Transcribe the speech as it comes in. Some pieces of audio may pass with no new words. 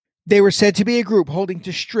They were said to be a group holding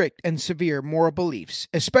to strict and severe moral beliefs,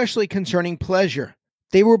 especially concerning pleasure.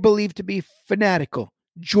 They were believed to be fanatical,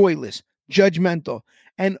 joyless, judgmental,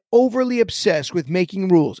 and overly obsessed with making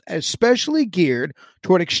rules, especially geared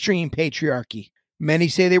toward extreme patriarchy. Many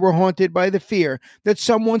say they were haunted by the fear that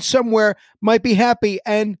someone somewhere might be happy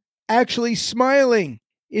and actually smiling.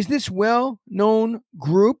 Is this well-known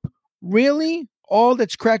group really all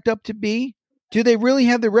that's cracked up to be? Do they really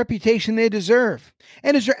have the reputation they deserve?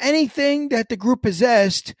 And is there anything that the group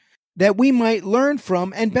possessed that we might learn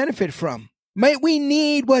from and benefit from? Might we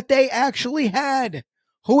need what they actually had?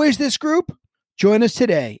 Who is this group? Join us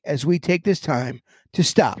today as we take this time to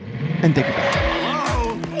stop and think about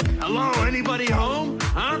it. Hello? Hello? Anybody home?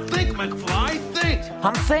 Huh? Think, McFly, think.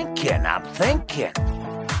 I'm thinking.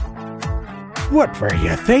 What were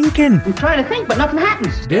you thinking? I'm trying to think, but nothing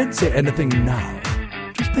happens. Don't say anything now.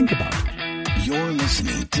 Just think about it. You're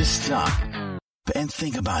listening to Stop and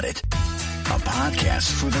Think About It, a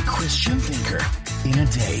podcast for the Christian thinker. In a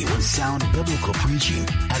day when sound biblical preaching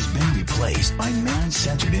has been replaced by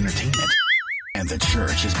man-centered entertainment, and the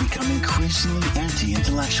church has become increasingly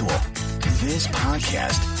anti-intellectual, this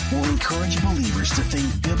podcast will encourage believers to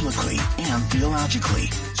think biblically and theologically.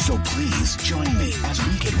 So please join me as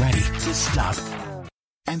we get ready to stop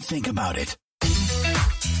and think about it.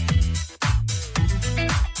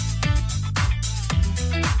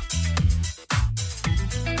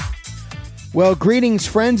 Well, greetings,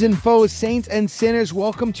 friends and foes, saints and sinners.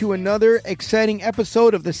 Welcome to another exciting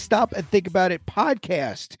episode of the Stop and Think About It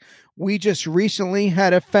podcast. We just recently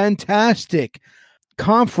had a fantastic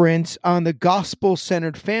conference on the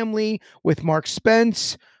gospel-centered family with Mark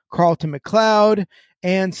Spence, Carlton McLeod,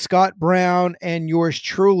 and Scott Brown, and yours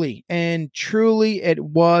truly. And truly, it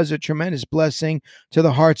was a tremendous blessing to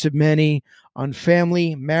the hearts of many on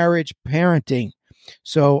family, marriage, parenting.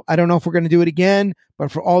 So I don't know if we're going to do it again,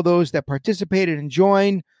 but for all those that participated and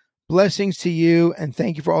joined, blessings to you, and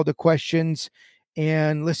thank you for all the questions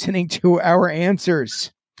and listening to our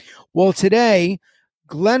answers. Well, today,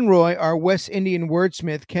 Glenroy, our West Indian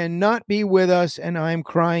wordsmith, cannot be with us, and I'm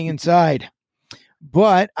crying inside.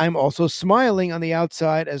 But I'm also smiling on the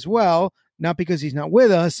outside as well, not because he's not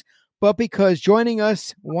with us, but because joining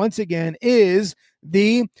us once again is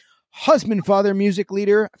the husband, father, music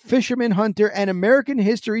leader, fisherman, hunter, and American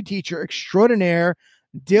history teacher extraordinaire,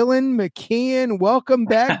 Dylan McKeon. Welcome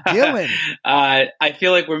back, Dylan. I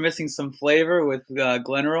feel like we're missing some flavor with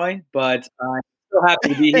Glenroy, but I'm so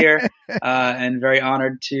happy to be here and very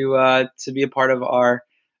honored to be a part of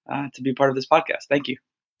this podcast. Thank you.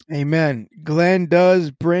 Amen. Glenn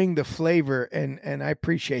does bring the flavor, and I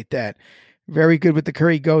appreciate that. Very good with the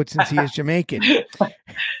curry goat since he is Jamaican.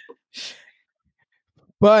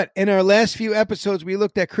 But in our last few episodes, we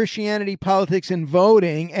looked at Christianity, politics, and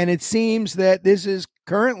voting, and it seems that this is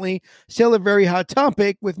currently still a very hot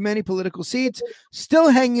topic with many political seats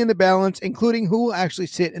still hanging in the balance, including who will actually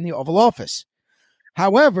sit in the Oval Office.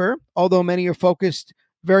 However, although many are focused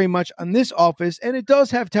very much on this office, and it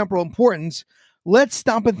does have temporal importance, let's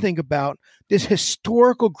stop and think about this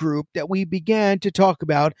historical group that we began to talk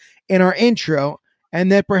about in our intro,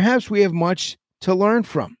 and that perhaps we have much to learn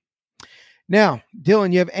from. Now,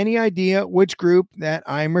 Dylan, you have any idea which group that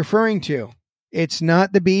I'm referring to? It's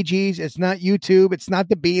not the Bee Gees. It's not YouTube. It's not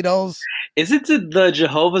the Beatles. Is it the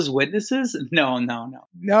Jehovah's Witnesses? No.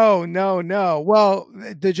 No. Well,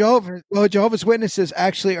 Jehovah's Witnesses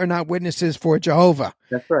actually are not witnesses for Jehovah.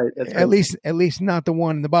 That's right. At least not the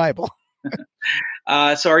one in the Bible.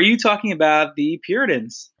 So are you talking about the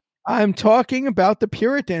Puritans? I'm talking about the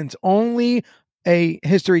Puritans. Only a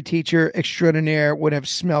history teacher extraordinaire would have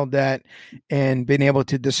smelled that and been able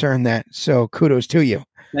to discern that. So kudos to you.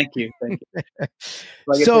 Thank you.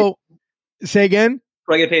 So say again?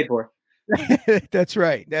 What do I get paid for? That's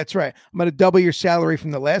right. I'm going to double your salary from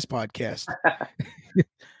the last podcast.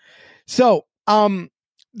 So,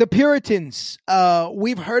 the Puritans,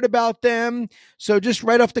 we've heard about them. So just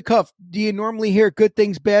right off the cuff, do you normally hear good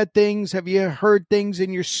things, bad things? Have you heard things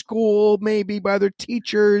in your school, maybe by other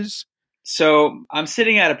teachers? So I'm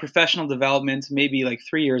sitting at a professional development maybe like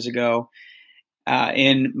 3 years ago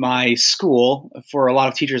in my school. For a lot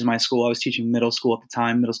of teachers in my school, I was teaching middle school at the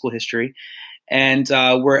time, middle school history. And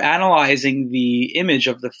we're analyzing the image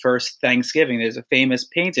of the first Thanksgiving. There's a famous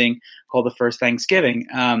painting called The First Thanksgiving.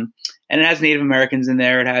 And it has Native Americans in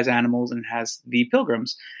there, it has animals, and it has the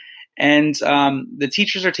Pilgrims. And the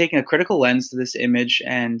teachers are taking a critical lens to this image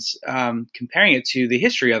and comparing it to the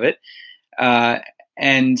history of it.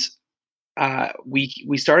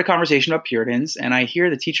 We start a conversation about Puritans, and I hear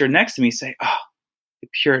the teacher next to me say, "Oh, the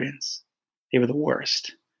Puritans, they were the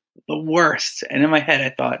worst. And in my head, I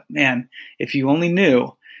thought, man, if you only knew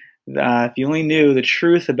If you only knew the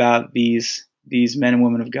truth about these men and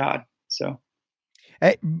women of God. So,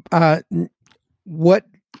 Hey, what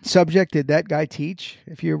subject did that guy teach,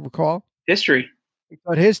 if you recall? history. He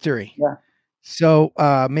taught history. Yeah. So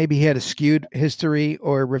maybe he had a skewed history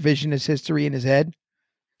or revisionist history in his head.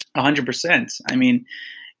 100%. I mean,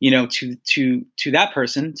 to that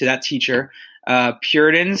person, to that teacher,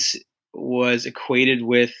 Puritans was equated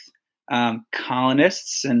with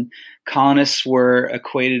colonists, and colonists were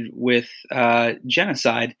equated with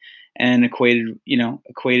genocide, and equated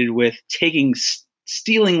with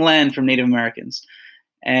stealing land from Native Americans.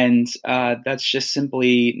 And that's just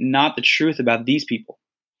simply not the truth about these people.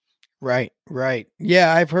 Right.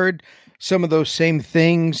 Yeah, I've heard some of those same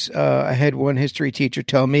things. I had one history teacher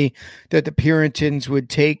tell me that the Puritans would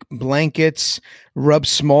take blankets, rub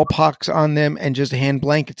smallpox on them, and just hand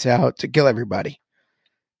blankets out to kill everybody.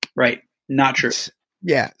 Right. Not true.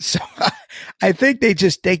 Yeah. So I think they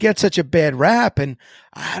get such a bad rap, and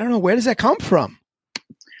I don't know, where does that come from?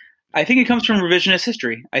 I think it comes from revisionist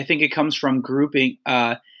history. I think it comes from grouping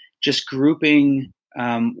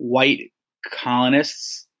white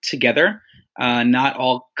colonists together. Not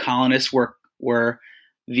all colonists were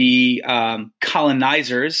the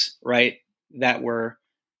colonizers, right? That were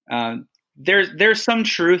there's some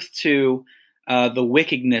truth to the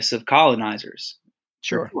wickedness of colonizers,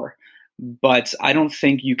 Sure. But I don't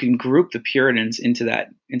think you can group the Puritans into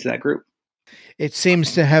that group. It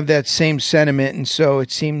seems to have that same sentiment, and so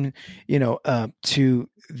it seemed, to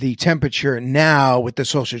the temperature now with the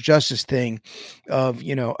social justice thing of,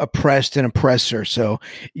 oppressed and oppressor. So,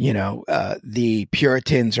 the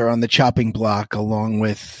Puritans are on the chopping block along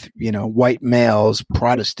with, white males,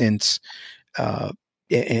 Protestants,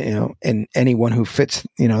 and anyone who fits,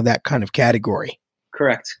 that kind of category.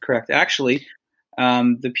 Correct. Actually,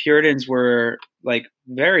 the Puritans were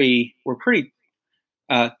pretty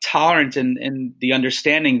tolerant in the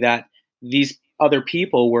understanding that these other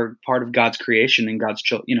people were part of God's creation and God's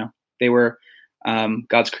children. They were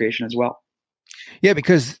God's creation as well. Yeah,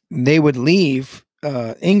 because they would leave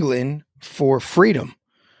England for freedom.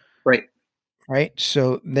 Right.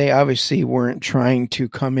 So they obviously weren't trying to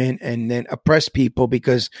come in and then oppress people,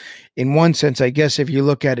 because in one sense, I guess if you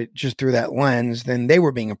look at it just through that lens, then they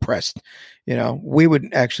were being oppressed. We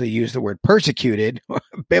would actually use the word persecuted,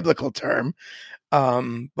 biblical term.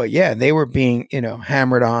 But yeah, they were being,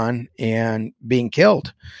 hammered on and being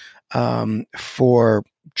killed for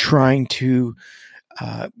trying to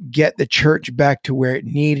get the church back to where it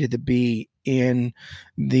needed to be in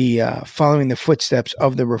the following the footsteps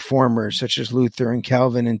of the reformers, such as Luther and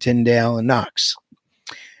Calvin and Tyndale and Knox.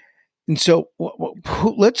 And so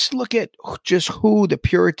let's look at just who the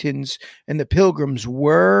Puritans and the Pilgrims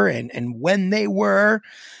were and when they were.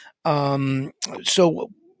 So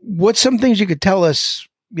what's some things you could tell us,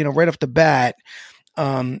 right off the bat,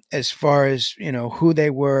 as far as, who they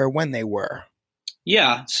were, when they were?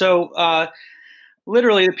 Yeah. So,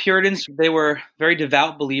 literally, the Puritans, they were very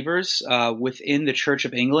devout believers within the Church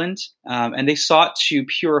of England, and they sought to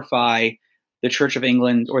purify the Church of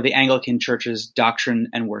England, or the Anglican Church's doctrine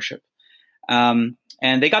and worship. And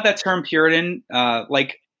they got that term Puritan,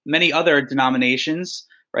 like many other denominations,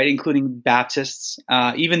 right, including Baptists.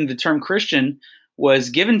 Even the term Christian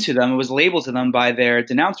was given to them, it was labeled to them by their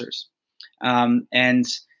denouncers. And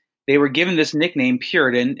they were given this nickname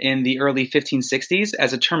Puritan in the early 1560s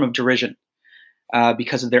as a term of derision.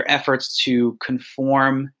 Because of their efforts to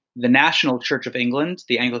conform the National Church of England,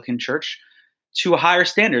 the Anglican Church, to a higher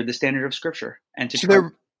standard, the standard of Scripture. And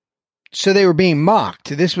so they were being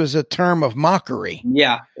mocked. This was a term of mockery.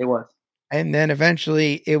 Yeah, it was. And then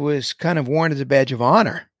eventually it was kind of worn as a badge of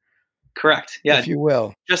honor. Correct. Yeah, if you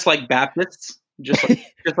will. Just like Baptists, just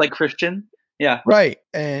like Christian. Yeah. Right.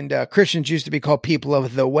 And Christians used to be called people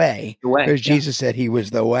of the way. Because Jesus said he was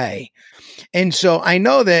the way. And so I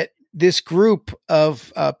know that this group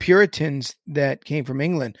of Puritans that came from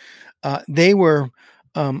England, they were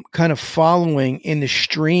kind of following in the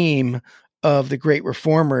stream of the great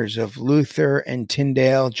reformers of Luther and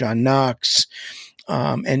Tyndale, John Knox,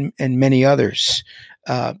 and many others.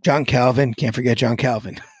 John Calvin, can't forget John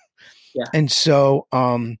Calvin. Yeah. And so,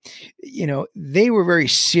 they were very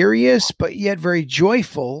serious, but yet very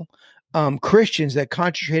joyful Christians that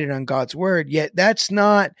concentrated on God's word. Yet that's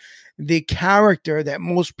not the character that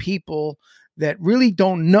most people that really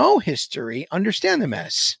don't know history understand them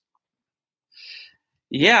as.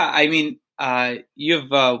 Yeah, I mean, you have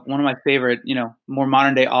one of my favorite, more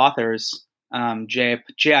modern day authors,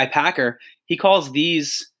 J.I. Packer. He calls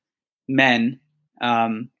these men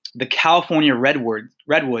the California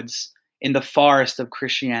redwoods in the forest of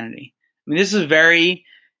Christianity. I mean, this is a very,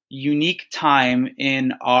 unique time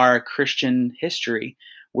in our Christian history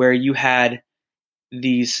where you had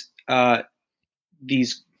these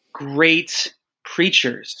great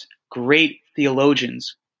preachers, great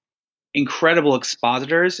theologians, incredible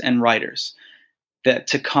expositors and writers that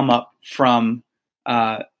to come up from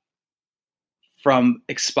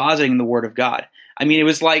expositing the Word of God. I mean,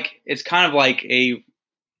 it's kind of like a,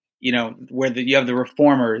 where you have the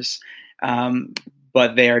reformers,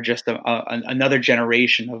 but they are just another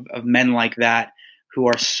generation of men like that who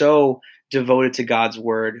are so devoted to God's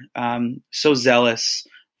Word, so zealous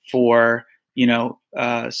for,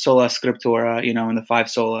 sola scriptura, and the five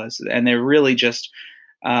solas. And they're really just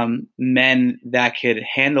men that could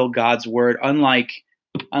handle God's Word unlike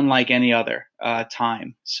any other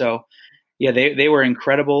time. So, yeah, they were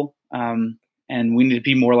incredible, and we need to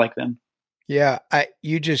be more like them. Yeah,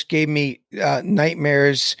 you just gave me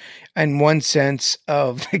nightmares in one sense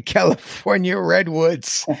of the California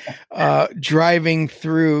redwoods, driving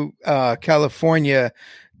through California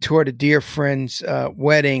toward a dear friend's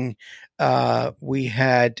wedding. We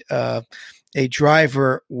had a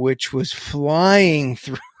driver which was flying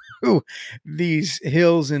through these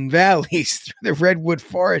hills and valleys, through the redwood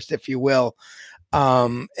forest, if you will.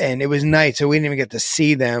 And it was night, so we didn't even get to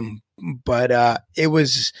see them, but it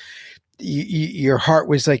was... your heart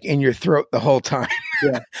was like in your throat the whole time.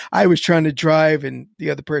 Yeah. I was trying to drive and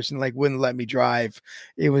the other person wouldn't let me drive.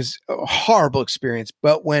 It was a horrible experience.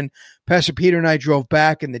 But when Pastor Peter and I drove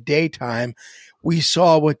back in the daytime, we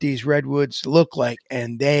saw what these redwoods look like,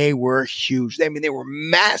 and they were huge. I mean, they were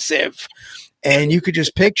massive, and you could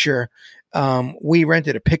just picture, we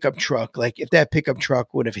rented a pickup truck. Like if that pickup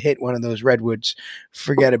truck would have hit one of those redwoods,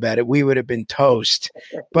 forget about it. We would have been toast.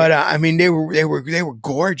 But I mean, they were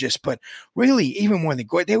gorgeous, but really even more than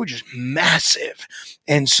gorgeous, they were just massive.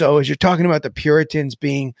 And so as you're talking about the Puritans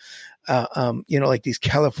being, like these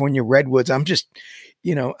California redwoods, I'm just,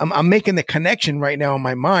 I'm making the connection right now in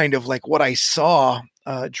my mind of like what I saw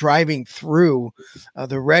driving through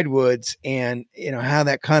the redwoods, and how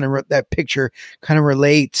that that picture kind of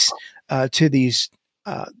relates to these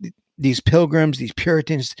pilgrims, these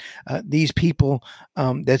Puritans, these people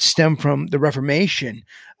that stem from the Reformation.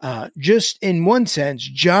 Just in one sense,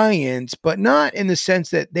 giants, but not in the sense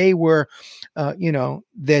that they were,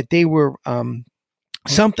 that they were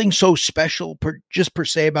something so special per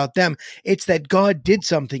se about them. It's that God did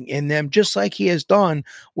something in them, just like he has done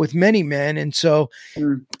with many men. And so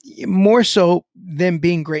more so than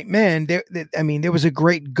being great men, there was a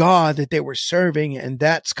great God that they were serving. And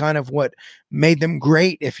that's kind of what made them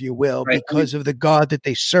great, if you will, right, because of the God that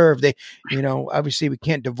they serve. They, obviously we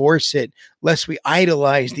can't divorce it lest we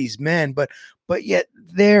idolize these men, but yet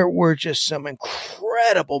there were just some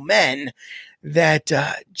incredible men that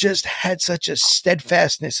just had such a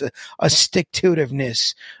steadfastness, a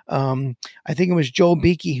stick-to-itiveness. I think it was Joel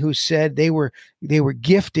Beakey who said they were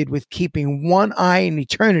gifted with keeping one eye in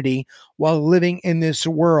eternity while living in this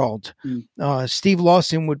world. Steve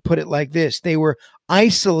Lawson would put it like this: they were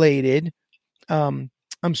isolated.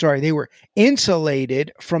 They were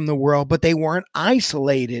insulated from the world, but they weren't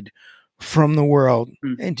isolated from the world.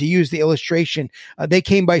 And to use the illustration, they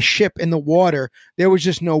came by ship in the water. There was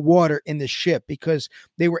just no water in the ship because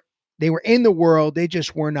they were in the world. They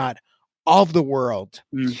just were not of the world.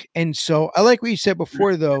 And so I like what you said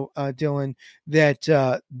before, though, Dylan,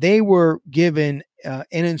 that they were given an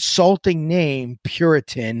insulting name,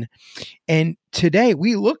 Puritan. And today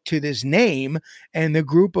we look to this name and the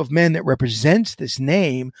group of men that represents this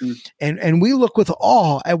name, and we look with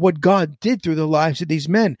awe at what God did through the lives of these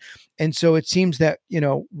men. And so it seems that,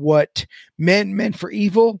 what men meant for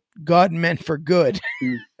evil, God meant for good.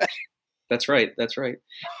 That's right. That's right.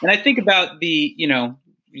 And I think about the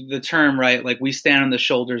term, right? Like, we stand on the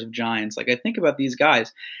shoulders of giants. Like, I think about these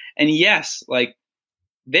guys, and yes, like,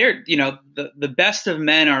 they're, the best of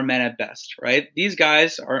men are men at best, right? These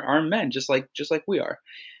guys are men, just like we are.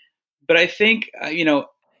 But I think, I'm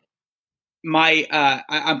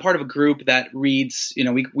part of a group that reads,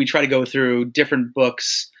 we try to go through different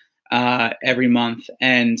books every month,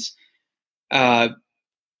 and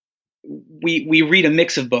we read a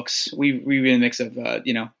mix of books. We read a mix of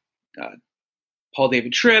Paul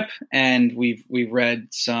David Tripp, and we've read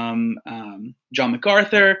some John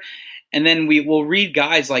MacArthur, and then we will read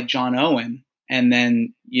guys like John Owen, and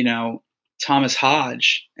then Thomas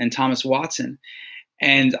Hodge and Thomas Watson.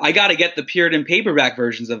 And I got to get the Puritan paperback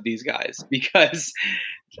versions of these guys because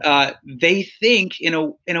they think in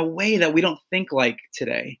a way that we don't think like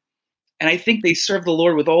today. And I think they serve the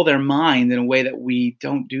Lord with all their mind in a way that we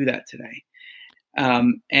don't do that today.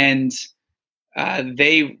 And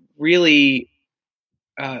they really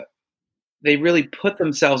they really put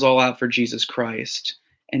themselves all out for Jesus Christ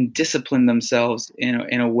and discipline themselves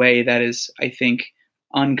in a way that is, I think,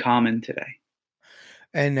 uncommon today.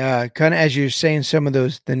 And kind of as you're saying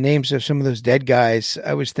the names of some of those dead guys,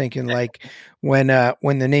 I was thinking like when the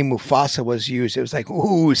name Mufasa was used, it was like,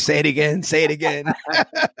 ooh, say it again.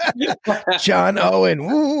 John Owen,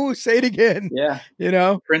 ooh, say it again. Yeah.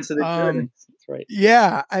 Prince of the Puritans. That's right.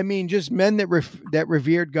 Yeah. I mean, just men that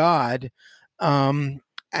revered God.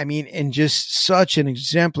 In just such an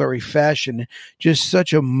exemplary fashion, just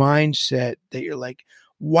such a mindset that you're like,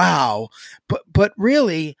 wow. But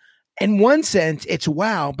really, in one sense, it's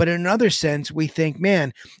wow. But in another sense, we think,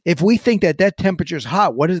 man, if we think that temperature is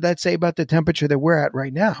hot, what does that say about the temperature that we're at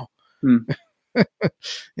right now?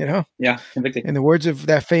 Yeah, convicting. In the words of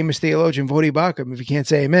that famous theologian, Vodi Bakum, if you can't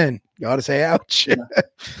say amen, you ought to say ouch. Yeah.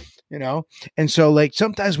 And so like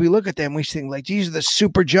sometimes we look at them, we think like these are the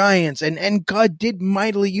super giants, and God did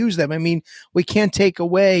mightily use them. I mean, we can't take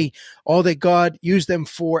away all that God used them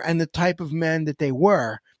for and the type of men that they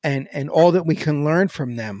were and all that we can learn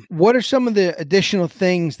from them. What are some of the additional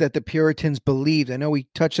things that the Puritans believed? I know we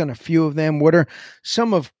touched on a few of them. What are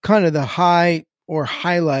some of kind of the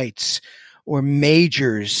highlights or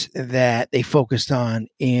majors that they focused on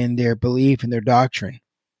in their belief and their doctrine?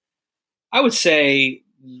 I would say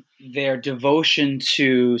their devotion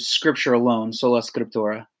to Scripture alone, sola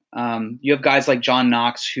scriptura. You have guys like John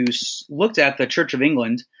Knox, who looked at the Church of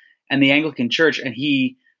England and the Anglican Church, and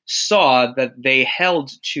he saw that they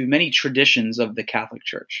held to many traditions of the Catholic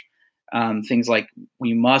Church. Things like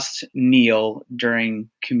we must kneel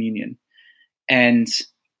during communion. And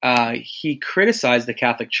he criticized the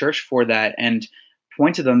Catholic Church for that and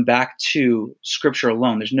pointed them back to Scripture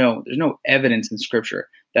alone. There's no evidence in Scripture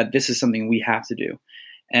that this is something we have to do.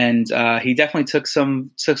 And he definitely took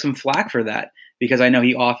some flack for that, because I know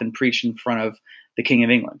he often preached in front of the King of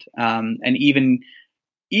England, and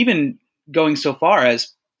even going so far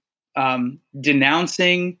as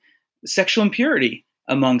denouncing sexual impurity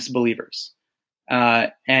amongst believers,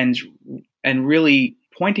 and really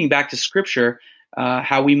pointing back to Scripture,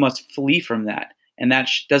 how we must flee from that, and that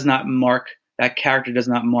character does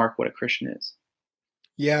not mark what a Christian is.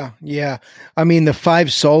 Yeah. I mean, the 5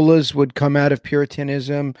 solas would come out of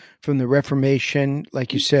Puritanism from the Reformation,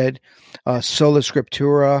 like you said, sola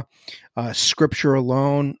scriptura, Scripture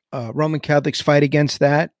alone. Roman Catholics fight against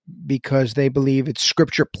that because they believe it's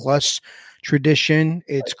Scripture plus tradition.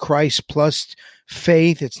 It's Christ plus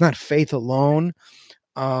faith. It's not faith alone.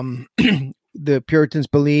 The Puritans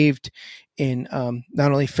believed in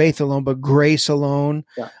not only faith alone, but grace alone,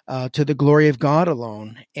 to the glory of God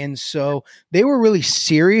alone. And so they were really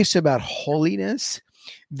serious about holiness.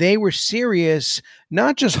 They were serious,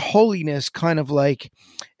 not just holiness, kind of like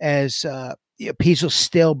as a piece of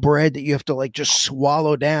stale bread that you have to like just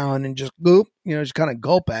swallow down and just goop, just kind of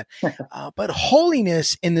gulp at, but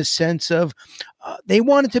holiness in the sense of they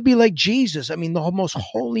wanted to be like Jesus. I mean, the most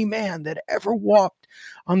holy man that ever walked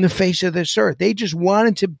on the face of this earth. They just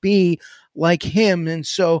wanted to be like him. And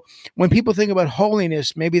so when people think about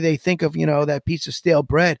holiness, maybe they think of, that piece of stale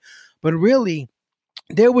bread, but really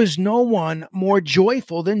there was no one more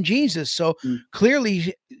joyful than Jesus. So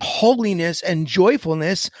clearly holiness and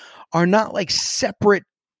joyfulness are not like separate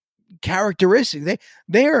characteristics.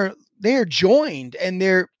 They are joined, and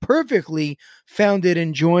they're perfectly founded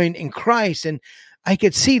and joined in Christ. And I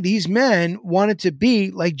could see these men wanted to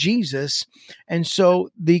be like Jesus. And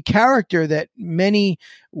so the character that many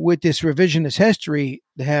with this revisionist history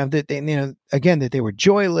have, that they, again, that they were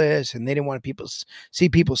joyless and they didn't want see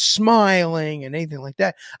people smiling and anything like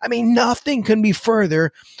that. I mean, nothing can be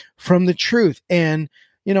further from the truth. And,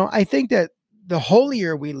 I think that the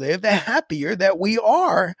holier we live, the happier that we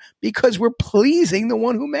are, because we're pleasing the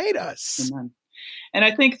one who made us. Amen. And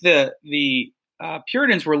I think the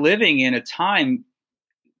Puritans were living in a time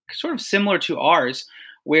sort of similar to ours,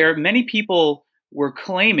 where many people were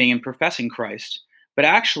claiming and professing Christ, but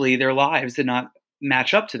actually their lives did not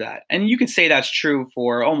match up to that. And you could say that's true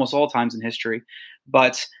for almost all times in history.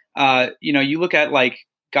 But, you look at like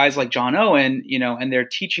guys like John Owen, and they're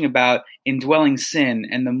teaching about indwelling sin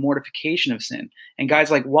and the mortification of sin. And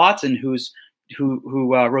guys like Watson, who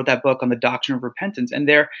wrote that book on the doctrine of repentance. And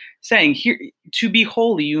they're saying, here, to be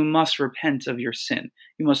holy, you must repent of your sin.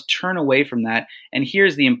 You must turn away from that. And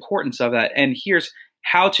here's the importance of that. And here's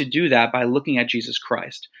how to do that by looking at Jesus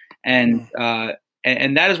Christ. And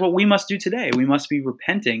that is what we must do today. We must be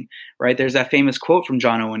repenting, right? There's that famous quote from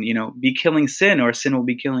John Owen, be killing sin, or sin will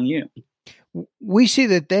be killing you. We see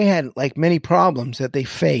that they had like many problems that they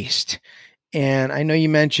faced. And I know you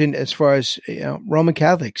mentioned as far as Roman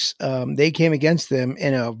Catholics, they came against them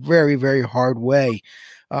in a very, very hard way.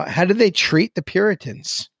 How did they treat the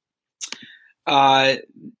Puritans?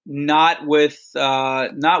 Not with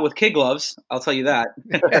kid gloves. I'll tell you that.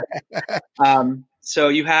 So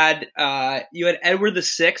you had Edward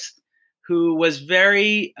VI, who was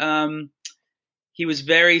very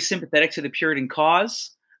sympathetic to the Puritan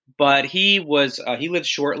cause, but he lived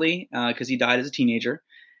shortly because he died as a teenager,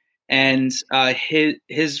 and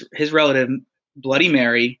his relative Bloody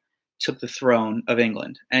Mary took the throne of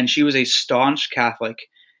England, and she was a staunch Catholic,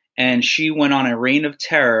 and she went on a reign of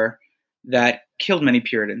terror that killed many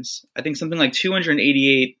Puritans. I think something like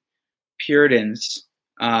 288 Puritans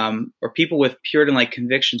or people with Puritan-like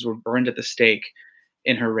convictions were burned at the stake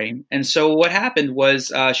in her reign. And so what happened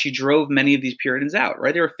was she drove many of these Puritans out,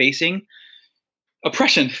 right? They were facing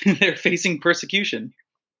oppression. They were facing persecution.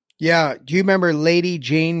 Yeah. Do you remember Lady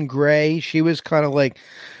Jane Grey? She was kind of like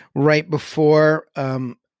right before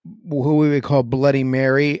who we would call Bloody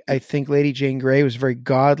Mary. I think Lady Jane Grey was very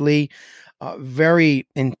godly, very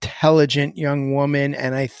intelligent young woman.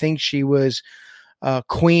 And I think she was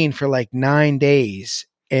queen for like 9 days.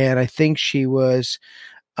 And I think she was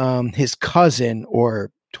his cousin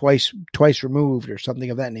or twice removed or something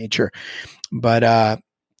of that nature. But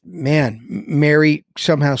man, Mary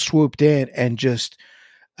somehow swooped in and just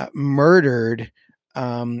murdered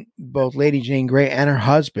both Lady Jane Grey and her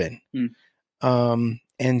husband. And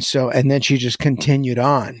then she just continued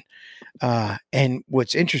on. And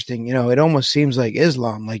what's interesting, it almost seems like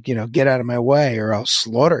Islam, like, get out of my way or I'll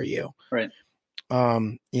slaughter you. Right.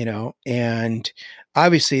 And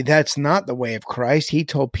obviously that's not the way of Christ. He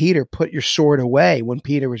told Peter, put your sword away when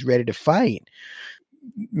Peter was ready to fight.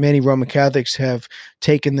 Many Roman Catholics have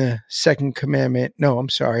taken the second commandment. No, I'm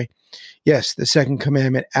sorry. Yes, the second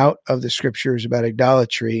commandment out of the scriptures about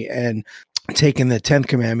idolatry and taken the 10th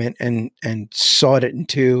commandment and sawed it in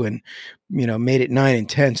two and, made it 9 and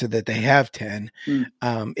 10 so that they have 10.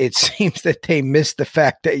 It seems that they miss the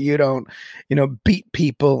fact that you don't, beat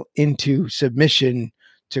people into submission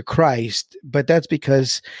to Christ. But that's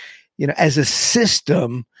because, as a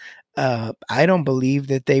system, I don't believe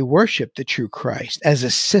that they worship the true Christ as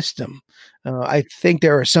a system. I think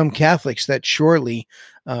there are some Catholics that surely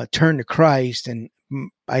turn to Christ, and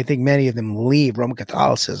I think many of them leave Roman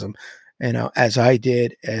Catholicism, as I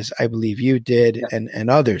did, as I believe you did, yeah. and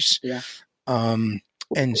others. Yeah.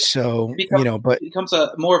 And so, it becomes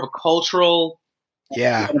more of a cultural,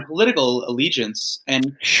 and a political allegiance,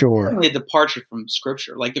 and sure, a departure from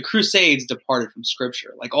Scripture. Like the Crusades departed from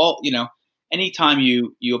Scripture. Like anytime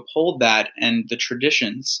you uphold that and the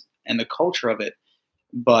traditions and the culture of it,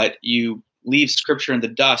 but you leave Scripture in the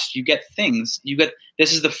dust, you get things.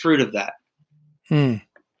 This is the fruit of that. Yeah.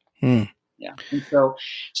 And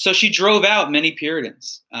so she drove out many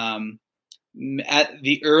Puritans. At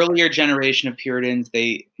the earlier generation of Puritans,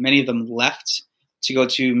 many of them left to go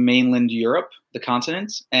to mainland Europe, the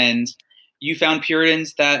continent, and you found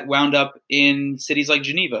Puritans that wound up in cities like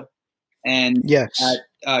Geneva, and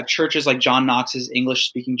at churches like John Knox's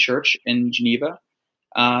English-speaking church in Geneva,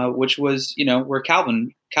 which was where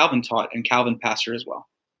Calvin taught and Calvin pastored as well.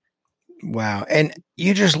 Wow. And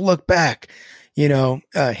you just look back,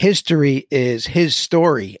 history is his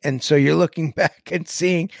story. And so you're looking back and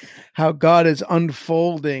seeing how God is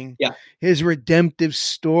unfolding his redemptive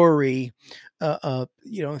story,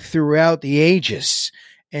 throughout the ages.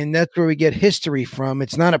 And that's where we get history from.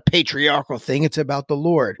 It's not a patriarchal thing. It's about the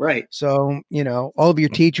Lord. Right. So, all of your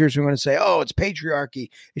teachers are going to say, oh, it's patriarchy.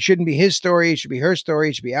 It shouldn't be his story. It should be her story.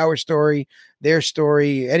 It should be our story, their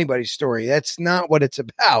story, anybody's story. That's not what it's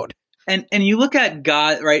about. And you look at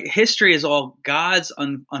God, right? History is all God's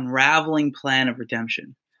unraveling plan of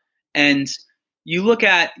redemption. And you look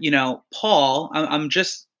at, Paul. I'm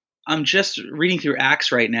just reading through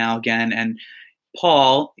Acts right now again, and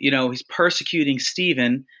Paul, he's persecuting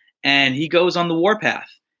Stephen, and he goes on the warpath,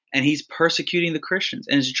 and he's persecuting the Christians,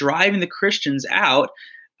 and is driving the Christians out,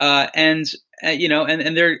 and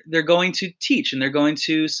they're going to teach, and they're going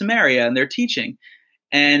to Samaria, and they're teaching.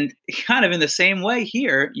 And kind of in the same way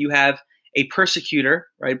here, you have a persecutor,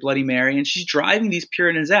 right, Bloody Mary, and she's driving these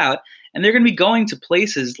Puritans out, and they're going to be going to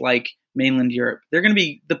places like mainland Europe. They're going to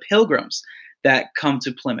be the pilgrims that come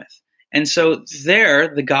to Plymouth. And so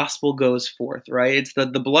there, the gospel goes forth, right? It's the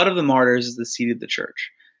blood of the martyrs is the seed of the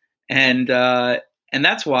church. And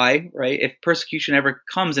that's why, right, if persecution ever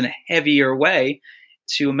comes in a heavier way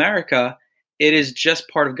to America, it is just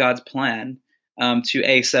part of God's plan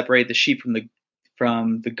to separate the sheep from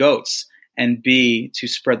the goats, and B, to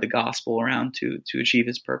spread the gospel around to achieve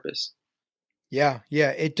his purpose. Yeah,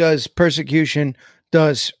 it does. Persecution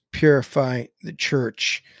does purify the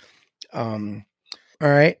church. All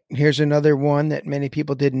right. Here's another one that many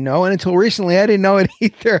people didn't know. And until recently, I didn't know it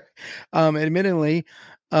either. Admittedly,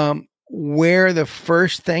 where the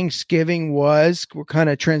first Thanksgiving was, we're kind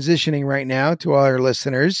of transitioning right now to all our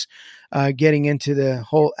listeners, getting into the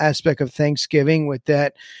whole aspect of Thanksgiving with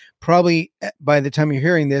that probably by the time you're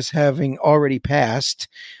hearing this, having already passed.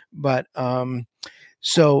 But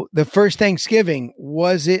so the first Thanksgiving,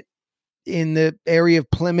 was it in the area of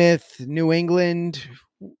Plymouth, New England?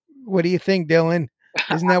 What do you think, Dylan?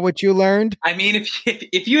 Isn't that what you learned? I mean,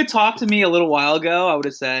 if you had talked to me a little while ago, I would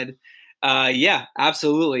have said, yeah,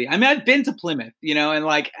 absolutely. I mean, I've been to Plymouth, and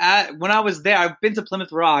like when I was there, I've been to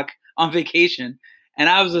Plymouth Rock on vacation, and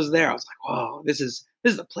I was just there. I was like, whoa, this is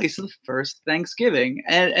the place of the first Thanksgiving,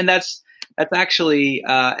 and that's actually,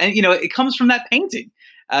 and it comes from that painting.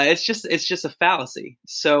 It's just a fallacy.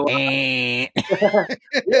 So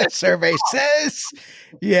survey says,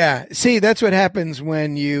 yeah. See, that's what happens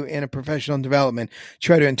when you, in a professional development,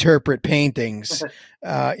 try to interpret paintings.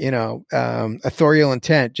 Authorial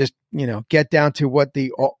intent. Just get down to what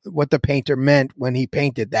the painter meant when he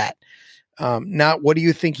painted that. Not what do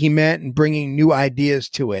you think he meant, and bringing new ideas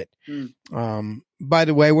to it. By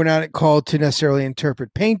the way, we're not called to necessarily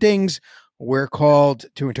interpret paintings. We're called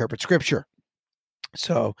to interpret scripture.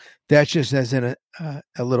 So that's just as a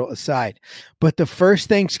little aside. But the first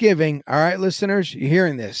Thanksgiving, all right, listeners, you're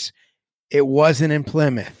hearing this. It wasn't in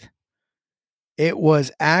Plymouth. It was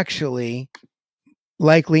actually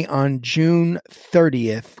likely on June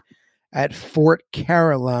 30th at Fort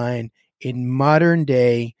Caroline in modern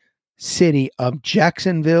day city of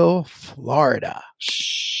Jacksonville, Florida.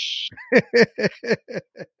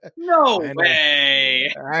 No way.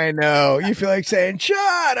 I know. You feel like saying,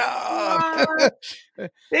 shut up. They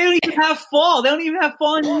don't even have fall. They don't even have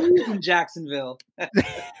fallen leaves in Jacksonville.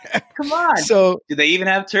 Come on. So, do they even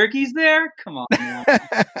have turkeys there? Come on.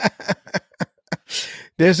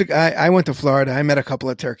 There's a guy. I went to Florida. I met a couple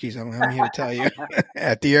of turkeys. I'm here to tell you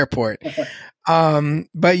at the airport.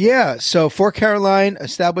 But yeah, so Fort Caroline,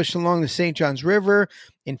 established along the St. Johns River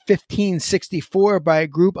in 1564 by a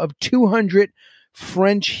group of 200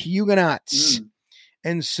 French Huguenots.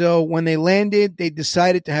 And so when they landed, they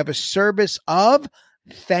decided to have a service of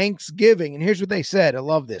Thanksgiving. And here's what they said. I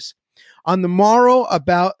love this. On the morrow,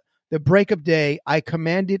 about the break of day, I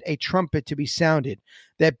commanded a trumpet to be sounded,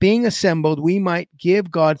 that being assembled, we might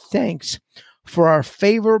give God thanks for our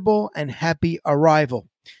favorable and happy arrival.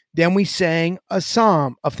 Then we sang a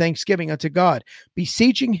psalm of thanksgiving unto God,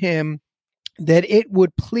 beseeching him that it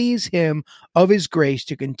would please him of his grace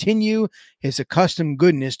to continue his accustomed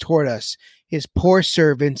goodness toward us, his poor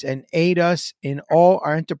servants, and aid us in all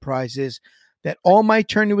our enterprises, that all might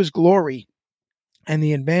turn to his glory and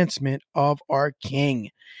the advancement of our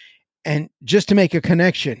King. And just to make a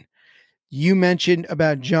connection, you mentioned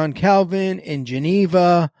about John Calvin in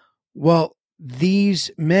Geneva. Well,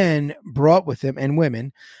 these men brought with them, and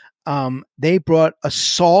women, they brought a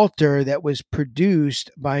psalter that was produced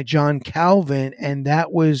by John Calvin, and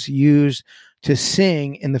that was used to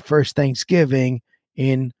sing in the first Thanksgiving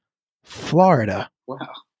in Florida. Wow.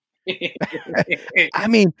 I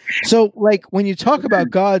mean, so like when you talk about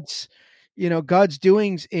God's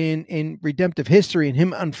doings in redemptive history and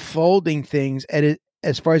him unfolding things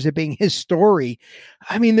as far as it being his story,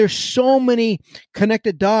 I mean, there's so many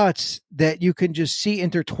connected dots that you can just see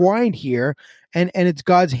intertwined here. And it's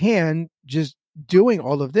God's hand just doing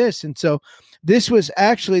all of this. And so this was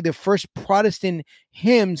actually the first Protestant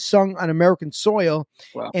hymn sung on American soil.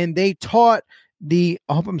 Wow. And they taught I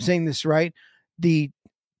hope I'm saying this right, the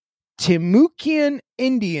Timucuan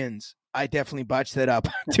Indians, I definitely botched that up,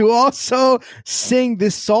 to also sing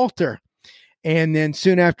this psalter. And then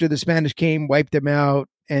soon after, the Spanish came, wiped them out,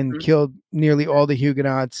 and killed nearly all the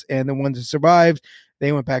Huguenots. And the ones that survived,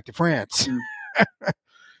 they went back to France.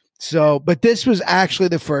 So, but this was actually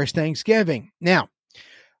the first Thanksgiving. Now,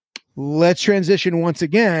 let's transition once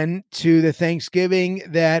again to the Thanksgiving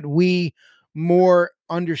that we more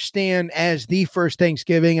understand as the first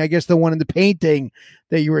Thanksgiving, I guess the one in the painting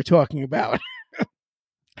that you were talking about.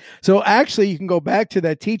 So actually, you can go back to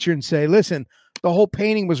that teacher and say, listen, the whole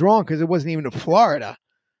painting was wrong because it wasn't even in Florida.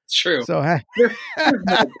 It's true. So there's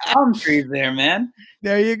no palm trees there, man.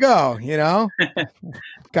 There you go.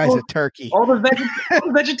 Guy's a turkey. All the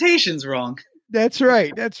vegetation's wrong. That's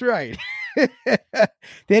right. That's right. They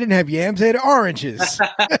didn't have yams. They had oranges.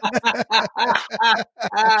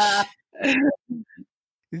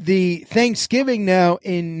 The Thanksgiving now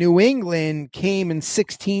in New England came in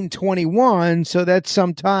 1621. So that's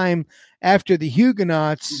sometime after the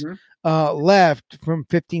Huguenots left from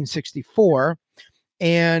 1564.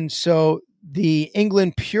 And so the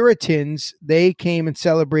England Puritans, they came and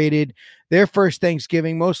celebrated their first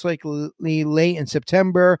Thanksgiving, most likely late in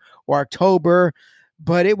September or October.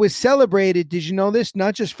 But it was celebrated, did you know this?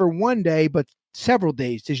 Not just for one day, but several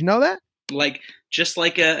days. Did you know that? Just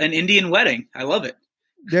like an Indian wedding. I love it.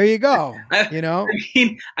 There you go. You know,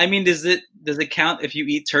 I mean, does it count if you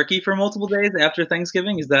eat turkey for multiple days after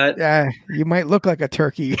Thanksgiving? Is that you might look like a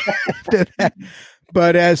turkey after that.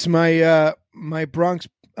 But as my Bronx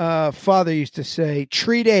father used to say,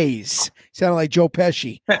 3 days. Sounded like Joe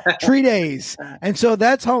Pesci. 3 days. And so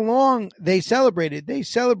that's how long they celebrated. They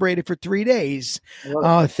celebrated for 3 days,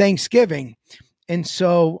 Thanksgiving. And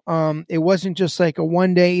so it wasn't just like a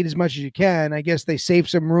one day, eat as much as you can. I guess they saved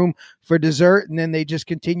some room for dessert, and then they just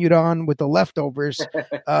continued on with the leftovers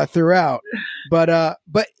throughout. But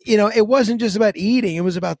you know, it wasn't just about eating. It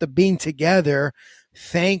was about the being together,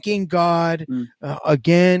 thanking God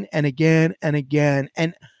again and again and again.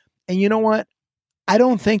 And you know what? I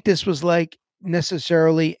don't think this was like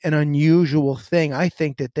necessarily an unusual thing. I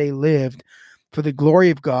think that they lived for the glory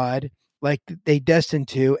of God, like they destined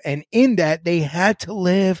to. And in that, they had to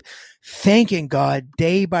live thanking God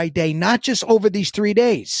day by day, not just over these 3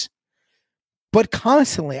 days, but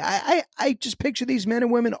constantly. I just picture these men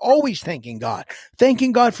and women always thanking God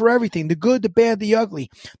for everything, the good, the bad, the ugly,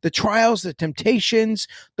 the trials, the temptations,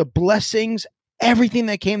 the blessings, everything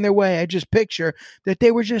that came their way. I just picture that they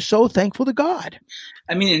were just so thankful to God.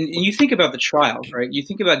 I mean, and you think about the trials, right? You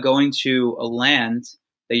think about going to a land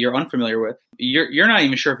that you're unfamiliar with. You're not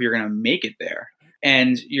even sure if you're going to make it there,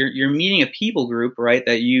 and you're meeting a people group, right,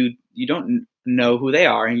 that you don't know who they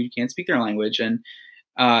are, and you can't speak their language, and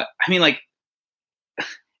I mean, like,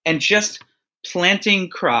 and just planting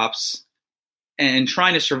crops and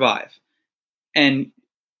trying to survive, and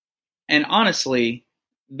honestly,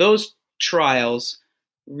 those trials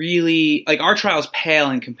really, like, our trials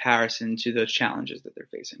pale in comparison to those challenges that they're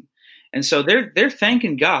facing. And so they're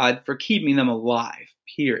thanking God for keeping them alive,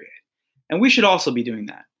 period. And we should also be doing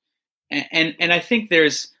that. And I think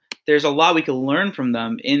there's a lot we can learn from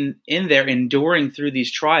them in their enduring through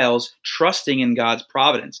these trials, trusting in God's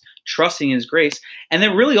providence, trusting in his grace, and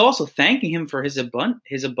then really also thanking him for his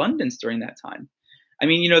abundance during that time. I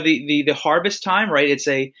mean, you know, the harvest time, right?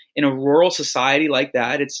 In a rural society like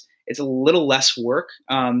that, it's a little less work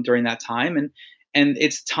during that time, and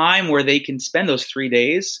it's time where they can spend those 3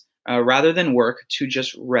 days rather than work to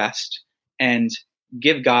just rest and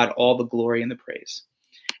give God all the glory and the praise.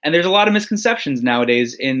 And there's a lot of misconceptions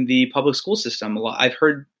nowadays in the public school system. I've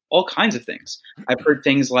heard all kinds of things. I've heard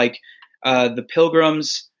things like the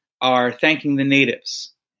Pilgrims are thanking the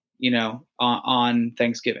natives, you know, on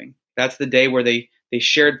Thanksgiving. That's the day where they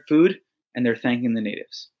shared food and they're thanking the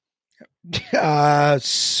natives.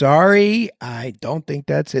 Sorry, I don't think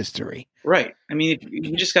that's history. Right. I mean,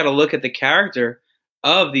 you just got to look at the character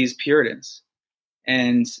of these Puritans,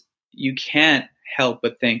 and you can't help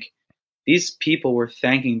but think these people were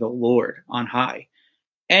thanking the Lord on high.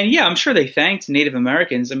 And yeah, I'm sure they thanked Native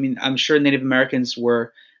Americans. I mean, I'm sure Native Americans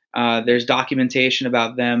were, there's documentation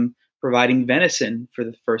about them providing venison for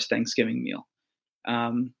the first Thanksgiving meal.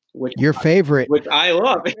 Which your favorite, which I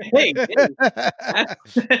love. Hey,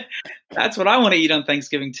 that's what I want to eat on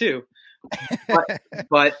Thanksgiving too.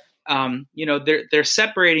 But you know, they're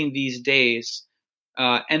separating these days,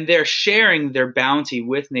 and they're sharing their bounty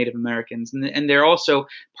with Native Americans, and they're also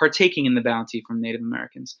partaking in the bounty from Native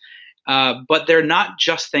Americans. But they're not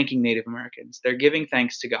just thanking Native Americans; they're giving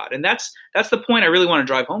thanks to God, and that's the point I really want to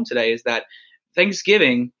drive home today. Is that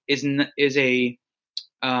Thanksgiving is a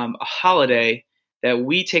holiday that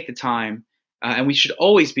we take the time, and we should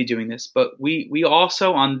always be doing this, but we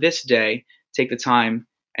also on this day take the time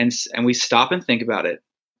and we stop and think about it,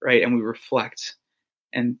 right? And we reflect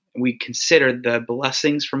and we consider the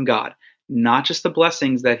blessings from God, not just the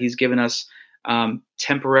blessings that he's given us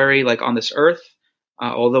temporary, like on this earth,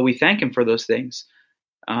 although we thank him for those things,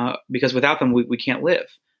 because without them we can't live,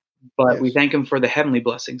 but yes, we thank him for the heavenly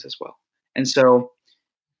blessings as well. And so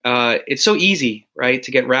it's so easy, right, to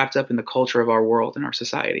get wrapped up in the culture of our world and our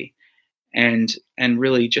society, and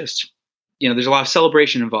really just, you know, there's a lot of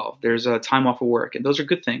celebration involved. There's a time off of work, and those are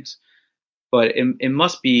good things, but it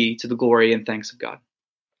must be to the glory and thanks of God.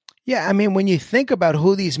 Yeah, I mean, when you think about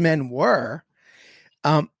who these men were,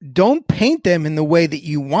 don't paint them in the way that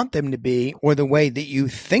you want them to be or the way that you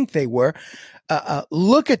think they were.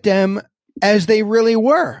 Look at them as they really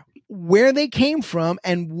were, where they came from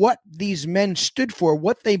and what these men stood for,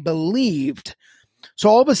 what they believed. So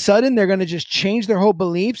all of a sudden they're going to just change their whole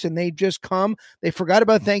beliefs, and they forgot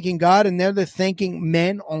about thanking God, and now they're thanking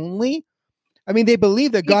men only. I mean, they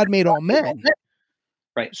believe that God made all men.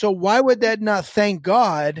 Right. So why would that not thank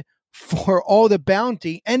God for all the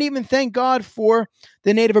bounty, and even thank God for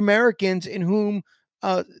the Native Americans in whom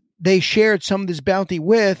they shared some of this bounty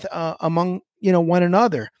with among, one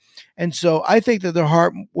another. And so I think that their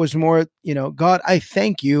heart was more, God, I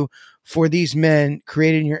thank you for these men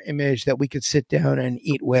created in your image that we could sit down and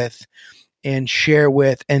eat with and share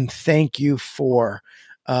with, and thank you for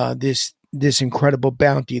this incredible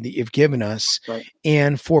bounty that you've given us, Right.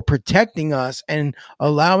 and for protecting us and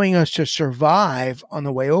allowing us to survive on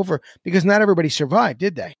the way over, because not everybody survived,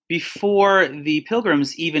 did they? Before the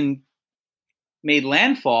Pilgrims even made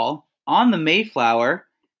landfall on the Mayflower,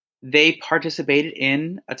 they participated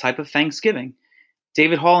in a type of Thanksgiving.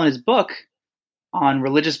 David Hall, in his book on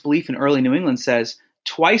religious belief in early New England, says,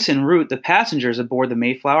 twice en route, the passengers aboard the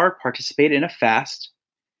Mayflower participated in a fast,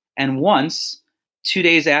 and once, 2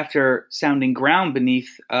 days after sounding ground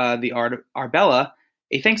beneath the Arbella,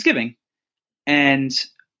 a Thanksgiving. And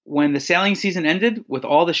when the sailing season ended, with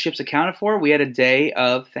all the ships accounted for, we had a day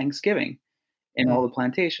of Thanksgiving in all the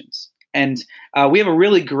plantations. And we have a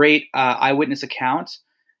really great eyewitness account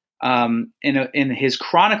in his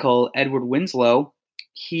chronicle. Edward Winslow,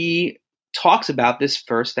 he talks about this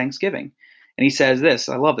first Thanksgiving. And he says this,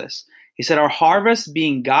 I love this. He said, our harvest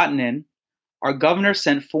being gotten in, our governor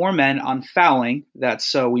sent 4 men on fowling, that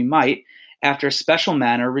so we might, after a special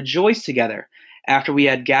manner, rejoice together, after we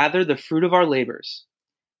had gathered the fruit of our labors.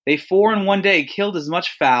 They 4 in one day killed as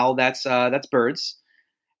much fowl, that's birds,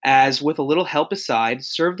 as with a little help beside,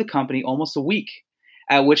 served the company almost a week,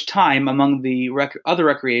 at which time, among the other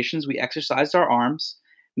recreations, we exercised our arms,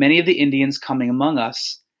 many of the Indians coming among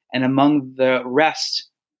us, and among the rest,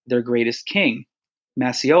 their greatest king,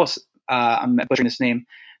 I'm butchering this name,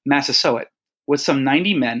 Massasoit, with some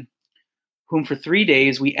 90 men, whom for 3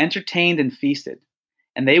 days we entertained and feasted.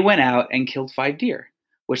 And they went out and killed 5 deer,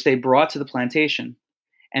 which they brought to the plantation,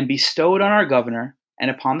 and bestowed on our governor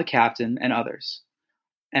and upon the captain and others.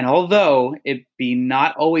 And although it be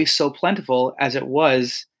not always so plentiful as it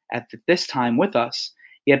was at this time with us,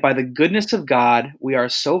 yet by the goodness of God we are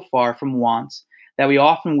so far from want that we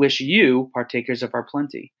often wish you partakers of our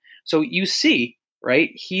plenty. So you see,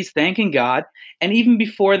 right? He's thanking God. And even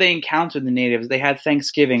before they encountered the natives, they had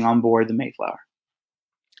Thanksgiving on board the Mayflower.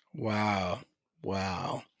 Wow.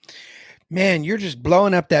 Man, you're just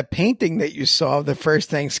blowing up that painting that you saw of the first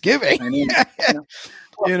Thanksgiving. I mean,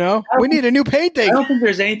 we need a new painting. I don't think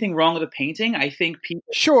there's anything wrong with the painting. I think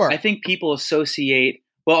people associate,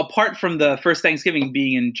 well, apart from the first Thanksgiving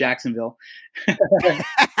being in Jacksonville,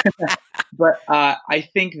 but I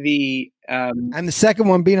think and the second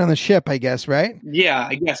one being on the ship, I guess, right? Yeah,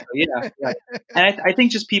 I guess. Yeah. And I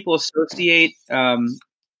think just people associate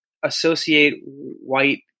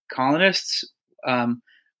white colonists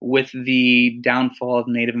with the downfall of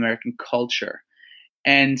Native American culture.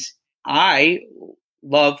 And I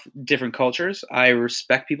love different cultures. I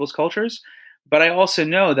respect people's cultures, but I also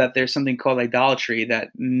know that there's something called idolatry, that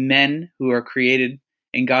men who are created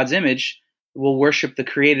in God's image will worship the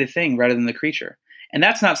created thing rather than the creature. And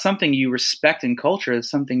that's not something you respect in culture. It's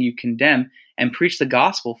something you condemn and preach the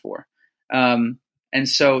gospel for. And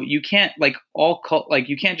so you can't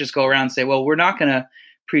you can't just go around and say, well, we're not going to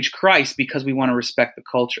preach Christ because we want to respect the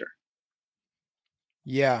culture.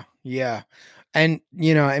 Yeah. And,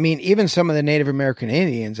 even some of the Native American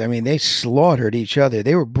Indians, they slaughtered each other.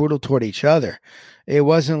 They were brutal toward each other. It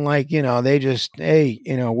wasn't like, they just, hey,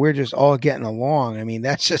 we're just all getting along.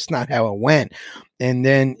 That's just not how it went. And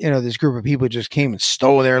then, this group of people just came and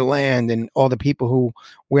stole their land, and all the people who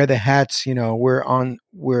wear the hats,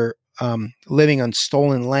 we're living on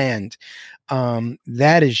stolen land.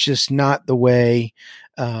 That is just not the way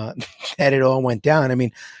that it all went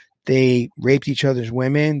down. They raped each other's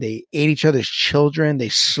women. They ate each other's children. They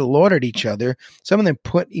slaughtered each other. Some of them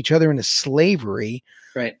put each other into slavery.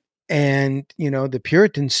 Right. And, the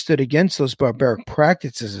Puritans stood against those barbaric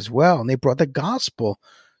practices as well. And they brought the gospel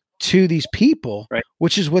to these people, right,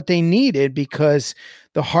 which is what they needed, because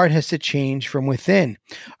the heart has to change from within.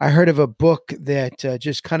 I heard of a book that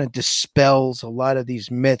just kind of dispels a lot of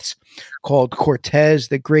these myths, called Cortez,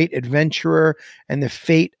 the Great Adventurer and the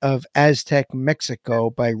Fate of Aztec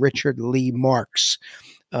Mexico by Richard Lee Marks.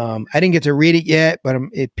 I didn't get to read it yet, but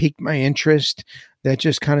it piqued my interest. That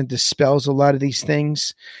just kind of dispels a lot of these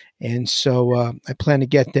things. And so I plan to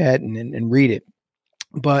get that and read it.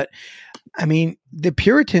 But the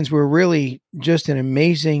Puritans were really just an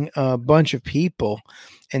amazing bunch of people.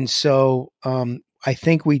 And so I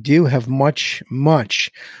think we do have much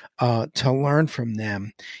to learn from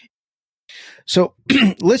them. So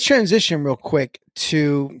let's transition real quick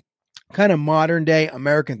to kind of modern day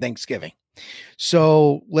American Thanksgiving.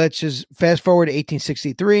 So let's just fast forward to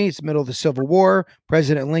 1863. It's the middle of the Civil War.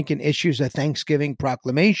 President Lincoln issues a Thanksgiving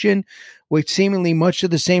proclamation with seemingly much of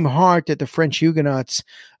the same heart that the French Huguenots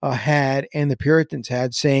had and the Puritans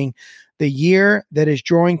had, saying, "The year that is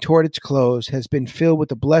drawing toward its close has been filled with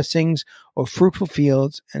the blessings of fruitful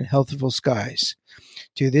fields and healthful skies.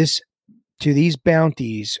 To these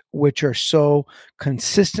bounties, which are so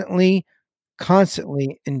constantly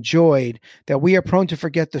enjoyed that we are prone to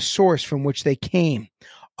forget the source from which they came.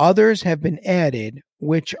 Others have been added,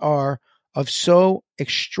 which are of so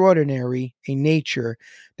extraordinary a nature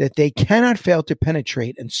that they cannot fail to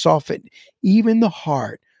penetrate and soften even the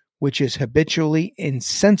heart, which is habitually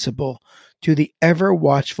insensible to the ever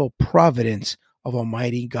watchful providence of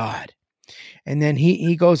Almighty God." And then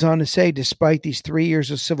he goes on to say, despite these 3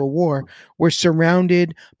 years of civil war, we're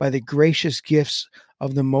surrounded by the gracious gifts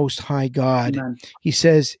of the Most High God. Amen. He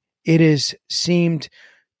says, "It is seemed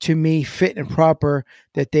to me fit and proper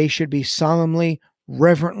that they should be solemnly,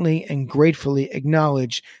 reverently, and gratefully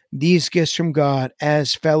acknowledge these gifts from God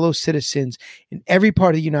as fellow citizens in every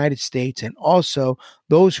part of the United States, and also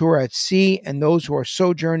those who are at sea and those who are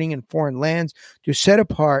sojourning in foreign lands, to set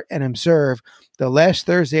apart and observe the last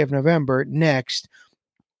Thursday of November next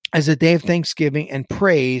as a day of thanksgiving and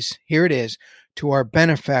praise," here it is, "to our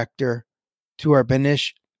benefactor, to our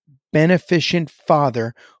beneficent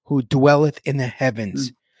Father who dwelleth in the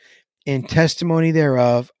heavens. In testimony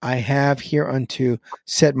thereof, I have hereunto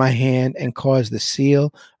set my hand and caused the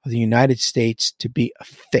seal of the United States to be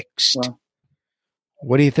affixed." Wow.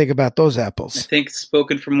 What do you think about those I apples? think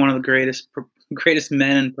spoken from one of the greatest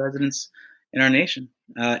men and presidents in our nation,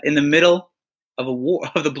 in the middle of a war,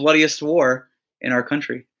 of the bloodiest war in our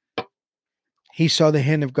country. He saw the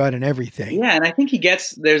hand of God in everything. Yeah, and I think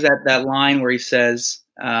there's that line where he says,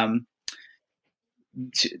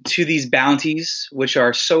 to these bounties, which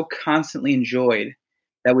are so constantly enjoyed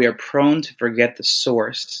that we are prone to forget the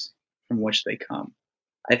source from which they come.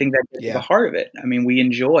 I think that's the heart of it. I mean, we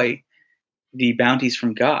enjoy the bounties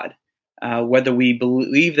from God, whether we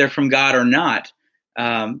believe they're from God or not,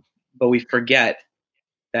 but we forget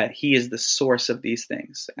that He is the source of these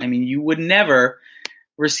things. I mean, you would never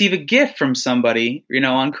receive a gift from somebody,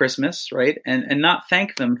 on Christmas, right, and not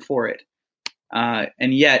thank them for it.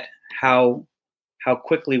 And yet, how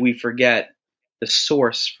quickly we forget the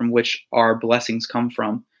source from which our blessings come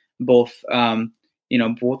from, both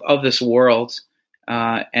both of this world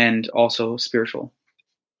and also spiritual.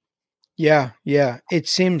 Yeah. It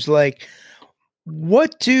seems like,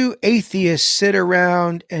 what do atheists sit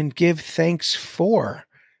around and give thanks for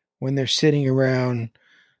when they're sitting around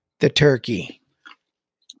the turkey?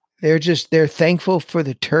 They're thankful for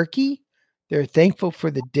the turkey. They're thankful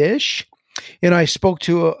for the dish. I spoke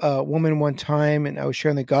to a woman one time, and I was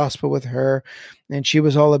sharing the gospel with her, and she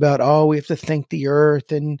was all about, we have to thank the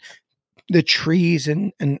earth and the trees.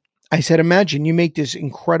 And I said, imagine you make this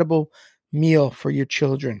incredible meal for your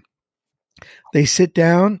children. They sit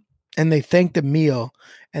down and they thank the meal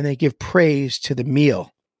and they give praise to the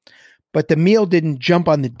meal. But the meal didn't jump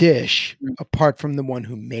on the dish apart from the one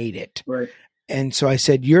who made it. Right. And so I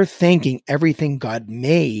said, you're thanking everything God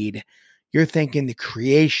made. You're thanking the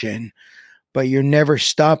creation, but you're never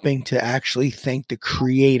stopping to actually thank the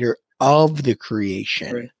creator of the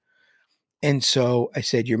creation. Right. And so I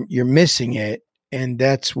said, you're missing it. And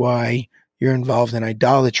that's why you're involved in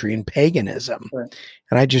idolatry and paganism. Right.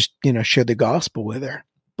 And I just, shared the gospel with her,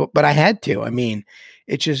 but I had to. I mean,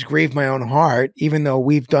 it just grieved my own heart, even though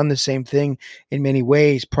we've done the same thing in many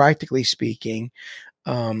ways, practically speaking.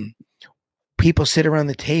 People sit around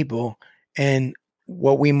the table, and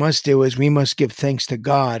what we must do is we must give thanks to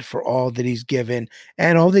God for all that He's given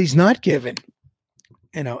and all that He's not given,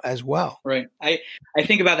 as well. Right. I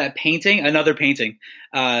think about that painting, another painting,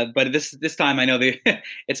 but this time I know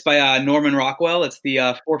it's by Norman Rockwell. It's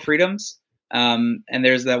the Four Freedoms, and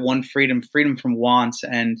there's that one freedom from want,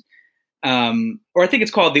 and or I think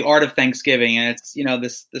it's called The Art of Thanksgiving, and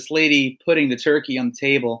it's this lady putting the turkey on the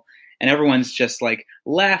table, and everyone's just like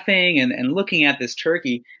laughing and looking at this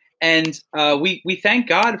turkey, and we thank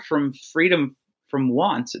God from freedom from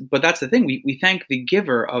want, but that's the thing, we thank the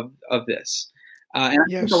giver of this. And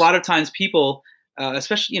I think a lot of times people,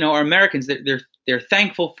 especially, our Americans, they're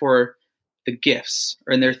thankful for the gifts,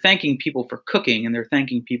 and they're thanking people for cooking, and they're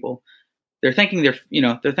thanking they're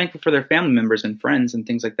thankful for their family members and friends and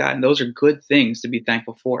things like that. And those are good things to be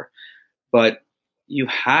thankful for. But you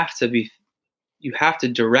have to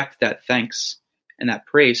direct that thanks and that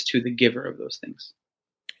praise to the giver of those things.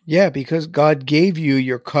 Yeah, because God gave you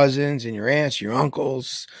your cousins and your aunts, your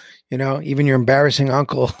uncles, even your embarrassing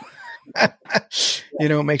uncle.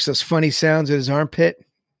 Makes those funny sounds at his armpit.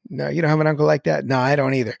 No, you don't have an uncle like that? No, I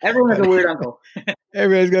don't either. Everyone has a weird uncle.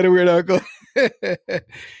 Everybody's got a weird uncle.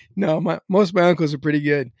 No, most of my uncles are pretty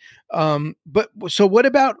good. But so what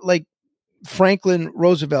about like Franklin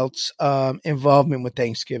Roosevelt's involvement with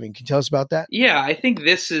Thanksgiving? Can you tell us about that? Yeah, I think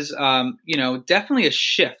this is, definitely a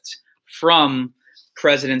shift from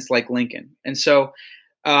presidents like Lincoln. And so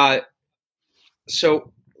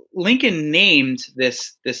Lincoln named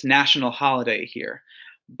this national holiday here.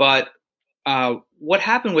 But what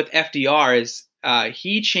happened with FDR is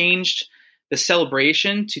he changed the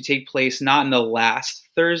celebration to take place not in the last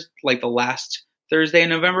Thursday in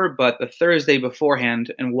November, but the Thursday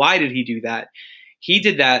beforehand. And why did he do that? He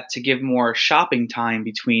did that to give more shopping time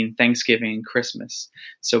between Thanksgiving and Christmas,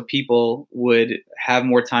 so people would have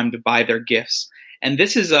more time to buy their gifts. And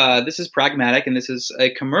this is pragmatic, and this is a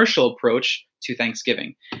commercial approach to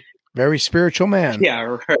Thanksgiving. Very spiritual man.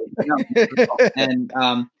 Yeah, right. And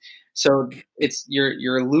so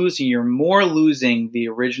you're losing the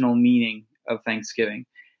original meaning of Thanksgiving.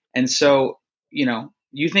 And so,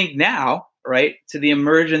 you think now, right, to the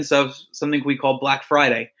emergence of something we call Black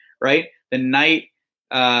Friday, right? The night,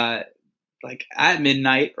 like at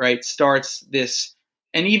midnight, right, starts this.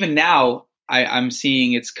 And even now, I'm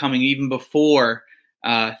seeing it's coming even before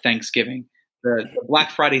Thanksgiving. The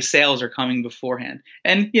Black Friday sales are coming beforehand.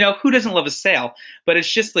 And, who doesn't love a sale? But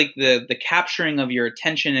it's just like the capturing of your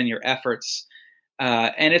attention and your efforts.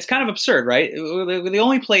 And it's kind of absurd, right? We're the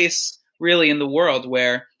only place really in the world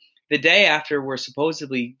where the day after we're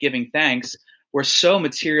supposedly giving thanks, we're so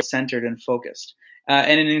material centered and focused.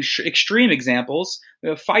 And in extreme examples,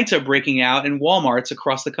 fights are breaking out in Walmarts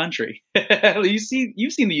across the country. You've seen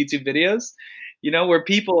the YouTube videos, where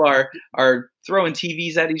people are throwing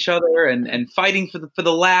TVs at each other and fighting for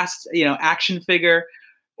the last, action figure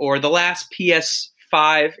or the last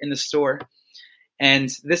PS5 in the store.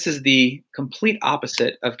 And this is the complete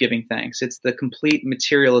opposite of giving thanks. It's the complete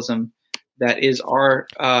materialism that is our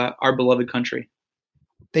beloved country.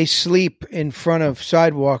 They sleep in front of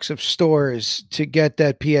sidewalks of stores to get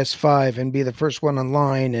that PS5 and be the first one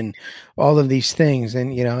online and all of these things.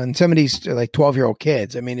 And, and some of these are like 12-year-old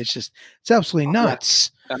kids. I mean, it's absolutely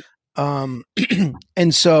nuts.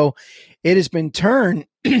 And so it has been turned,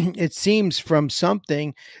 it seems, from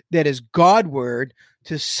something that is Godward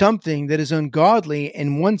to something that is ungodly.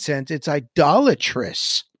 In one sense, it's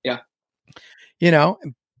idolatrous. Yeah.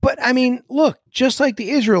 But I mean, look, just like the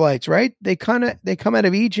Israelites, right? They come out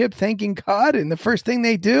of Egypt thanking God, and the first thing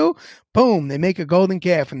they do, boom, they make a golden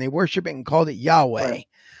calf and they worship it and called it Yahweh. Right.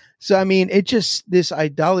 So I mean, this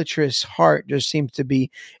idolatrous heart just seems to be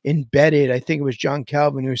embedded. I think it was John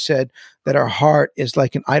Calvin who said that our heart is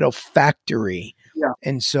like an idol factory. Yeah.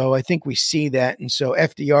 And so I think we see that. And so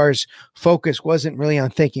FDR's focus wasn't really on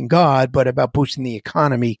thanking God, but about boosting the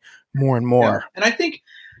economy more and more. Yeah. And I think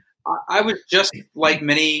I was just like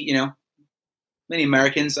many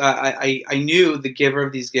Americans. I knew the giver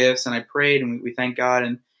of these gifts, and I prayed, and we thank God.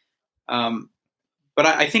 And but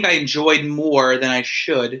I think I enjoyed more than I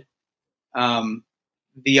should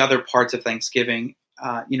the other parts of Thanksgiving.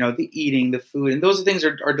 The eating, the food, and those things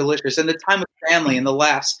are delicious, and the time with family and the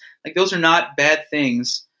laughs. Like those are not bad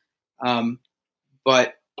things. But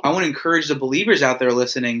I want to encourage the believers out there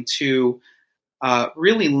listening to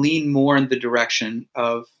really lean more in the direction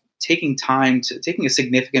of taking a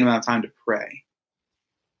significant amount of time to pray,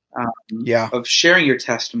 of sharing your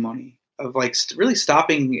testimony, of like really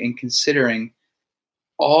stopping and considering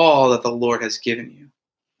all that the Lord has given you.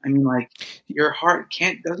 I mean, like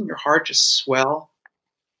doesn't your heart just swell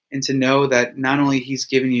and to know that not only He's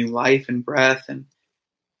given you life and breath and,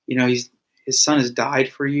 His Son has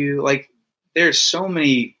died for you. Like there's so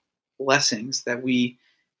many blessings that we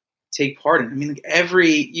take part in. I mean, like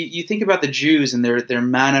you think about the Jews and their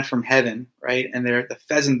manna from heaven, right? And the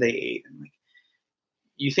pheasant they ate. And like,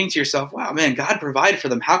 you think to yourself, wow, man, God provided for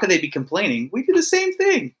them. How could they be complaining? We do the same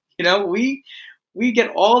thing. We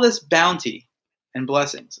get all this bounty and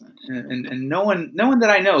blessings, and no one that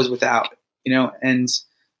I know is without, and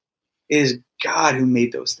it is God who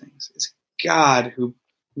made those things. It's God who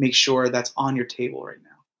makes sure that's on your table right now.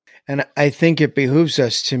 And I think it behooves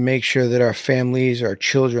us to make sure that our families, our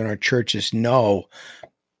children, our churches know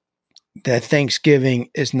that Thanksgiving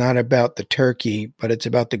is not about the turkey, but it's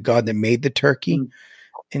about the God that made the turkey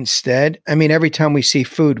instead. I mean, every time we see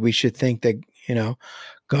food, we should think that,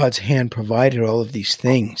 God's hand provided all of these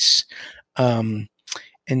things. And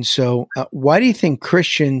so why do you think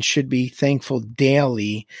Christians should be thankful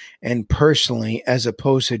daily and personally, as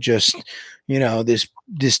opposed to just,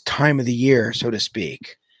 this time of the year, so to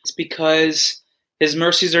speak? It's because His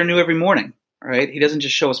mercies are new every morning, right? He doesn't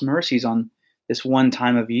just show us mercies on this one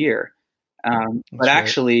time of year. But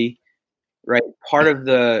actually, right, part of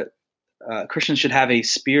the Christians should have a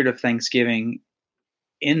spirit of thanksgiving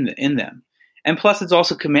in them, and plus, it's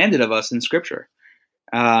also commanded of us in Scripture.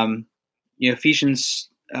 Ephesians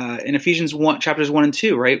in Ephesians 1, chapters 1 and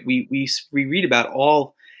 2, right? We read about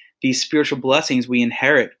all these spiritual blessings we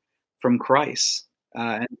inherit from Christ,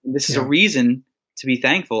 and this is a reason to be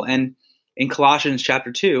thankful. And in Colossians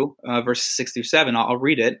chapter 2, verses 6 through 7, I'll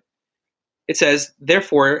read it. It says,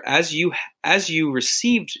 "Therefore, as you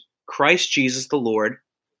received Christ Jesus the Lord,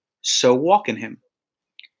 so walk in him,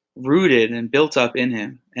 rooted and built up in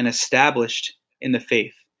him, and established in the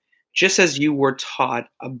faith, just as you were taught,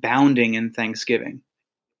 abounding in thanksgiving."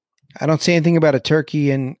 I don't see anything about a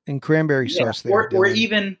turkey and cranberry sauce there.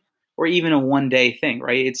 Or even a one-day thing,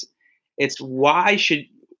 right? It's why should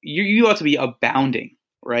you ought to be abounding,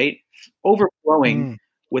 right? Overflowing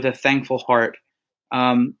with a thankful heart.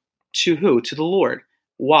 To who? To the Lord.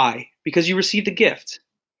 Why? Because you received a gift.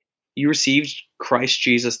 You received Christ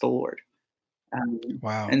Jesus the Lord.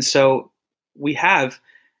 Wow. And so we have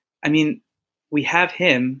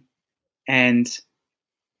him, and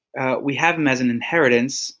we have him as an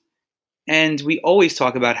inheritance. And we always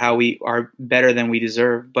talk about how we are better than we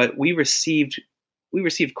deserve, but we received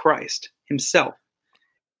Christ himself.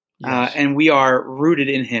 Yes. And we are rooted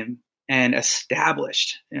in him and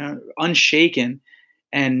established, unshaken,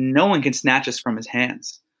 and no one can snatch us from his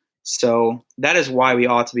hands. So that is why we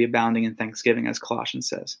ought to be abounding in thanksgiving, as Colossians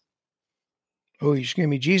says. Oh, you just gave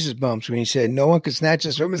me Jesus bumps when he said no one can snatch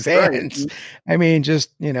us from his hands. Right. I mean,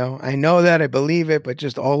 just, I know that, I believe it, but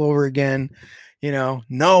just all over again,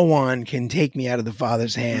 no one can take me out of the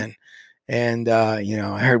Father's hand. And,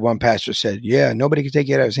 I heard one pastor said, yeah, nobody can take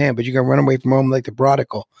you out of his hand, but you can run away from home like the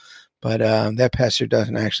prodigal. But that pastor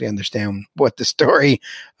doesn't actually understand what the story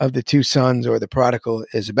of the two sons or the prodigal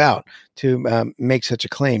is about to make such a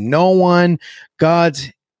claim.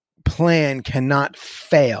 God's plan cannot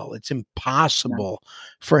fail. It's impossible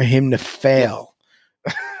for him to fail.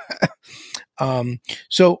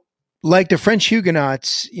 So like the French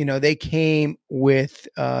Huguenots, they came with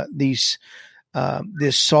this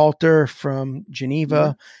Psalter from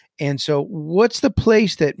Geneva. And so what's the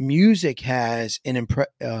place that music has in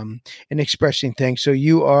expressing things? So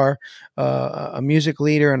you are a music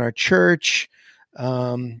leader in our church,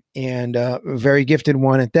 and a very gifted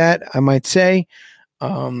one at that, I might say.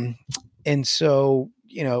 And so,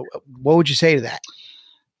 what would you say to that?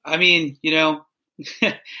 I mean,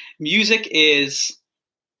 music is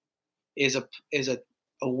a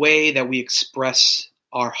way that we express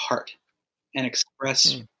our heart and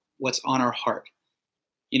express what's on our heart.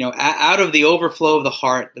 Out of the overflow of the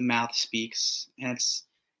heart, the mouth speaks, and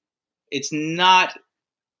it's not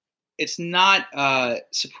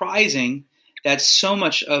surprising that so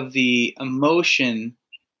much of the emotion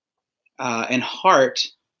and heart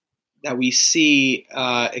that we see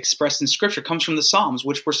expressed in Scripture comes from the Psalms,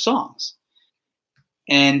 which were songs.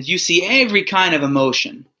 And you see every kind of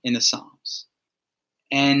emotion in the Psalms,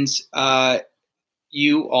 and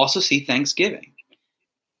you also see thanksgiving,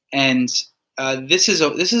 and this is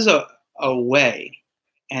a way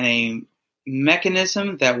and a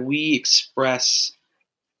mechanism that we express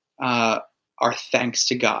our thanks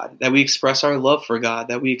to God, that we express our love for God,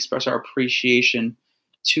 that we express our appreciation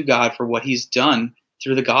to God for what he's done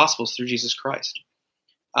through the Gospels, through Jesus Christ.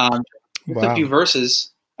 A few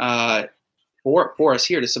verses for us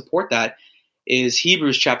here to support that is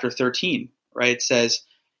Hebrews chapter 13, right? It says,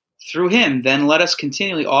 "Through him, then let us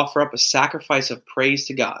continually offer up a sacrifice of praise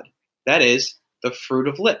to God. That is, the fruit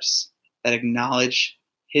of lips that acknowledge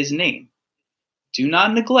his name. Do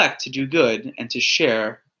not neglect to do good and to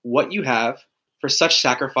share what you have, for such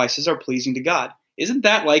sacrifices are pleasing to God." Isn't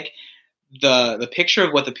that like the picture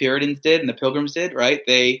of what the Puritans did and the Pilgrims did, right?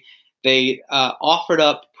 They offered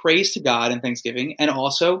up praise to God and thanksgiving, and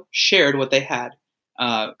also shared what they had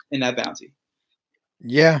in that bounty.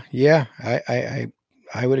 Yeah.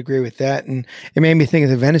 I would agree with that. And it made me think of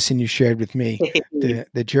the venison you shared with me,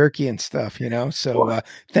 the jerky and stuff, So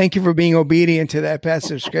thank you for being obedient to that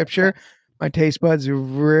passage of Scripture. My taste buds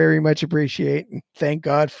very much appreciate, and thank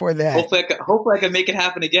God for that. Hopefully I can make it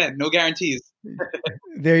happen again. No guarantees.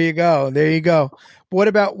 There you go. What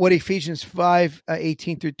about what Ephesians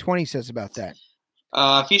 5:18-20 says about that?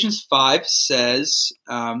 Ephesians 5 says,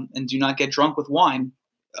 and do not get drunk with wine.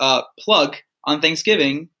 Plug on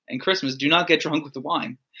Thanksgiving and Christmas, do not get drunk with the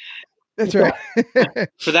wine. That's right.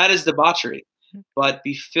 For that is debauchery. But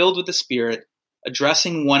be filled with the Spirit,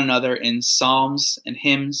 addressing one another in psalms and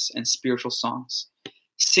hymns and spiritual songs,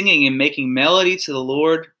 singing and making melody to the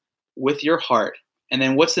Lord with your heart. And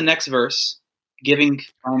then what's the next verse? Giving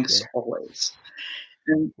thanks always.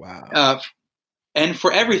 Wow. And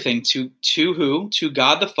for everything to who? To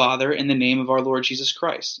God the Father in the name of our Lord Jesus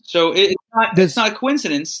Christ. So it's not a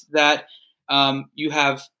coincidence that you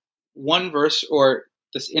have one verse or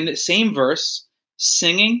in the same verse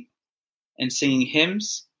singing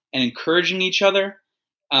hymns and encouraging each other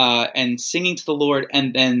and singing to the Lord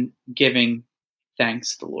and then giving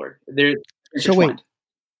thanks to the Lord. So wait,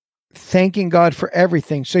 thanking God for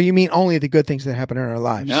everything. So you mean only the good things that happen in our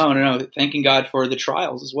lives? No. Thanking God for the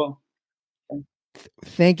trials as well.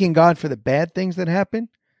 Thanking God for the bad things that happen?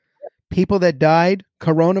 People that died,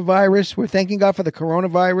 coronavirus. We're thanking God for the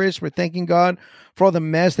coronavirus. We're thanking God for all the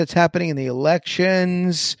mess that's happening in the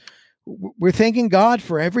elections. We're thanking God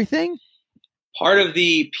for everything? Part of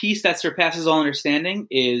the peace that surpasses all understanding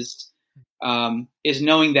is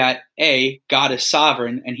knowing that God is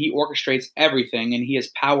sovereign and He orchestrates everything and He has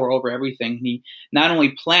power over everything. He not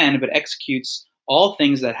only plans but executes all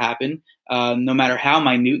things that happen, no matter how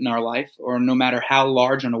minute in our life or no matter how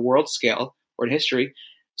large on a world scale or in history.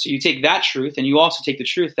 So you take that truth and you also take the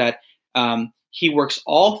truth that He works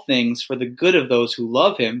all things for the good of those who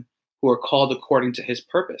love Him, who are called according to His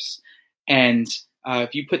purpose. And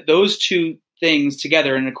if you put those two things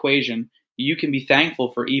together in an equation, you can be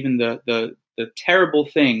thankful for even the terrible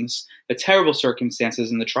things, the terrible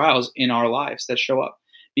circumstances and the trials in our lives that show up,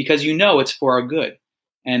 because you know it's for our good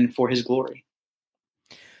and for His glory.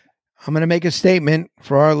 I'm going to make a statement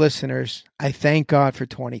for our listeners. I thank God for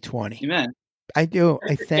 2020. Amen. I do.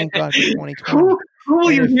 I thank God for 2020. Who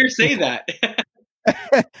will you hear say that?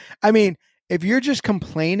 I mean, if you're just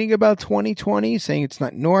complaining about 2020, saying it's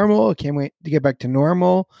not normal, can't wait to get back to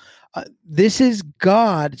normal, this is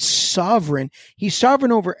God sovereign. He's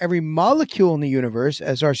sovereign over every molecule in the universe,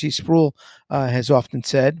 as R.C. Sproul has often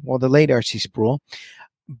said, well, the late R.C. Sproul.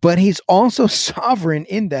 But He's also sovereign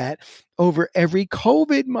in that over every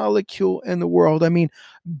COVID molecule in the world. I mean,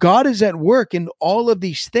 God is at work in all of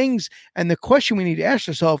these things. And the question we need to ask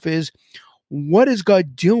ourselves is, what is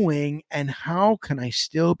God doing and how can I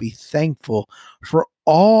still be thankful for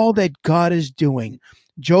all that God is doing?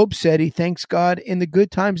 Job said he thanks God in the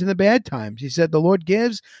good times and the bad times. He said, the Lord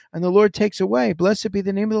gives and the Lord takes away. Blessed be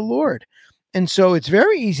the name of the Lord. And so it's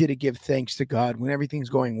very easy to give thanks to God when everything's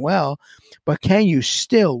going well. But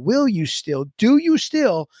will you still, do you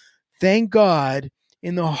still thank God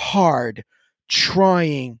in the hard,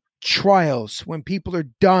 trying trials, when people are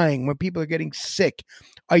dying, when people are getting sick?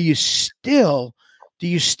 Do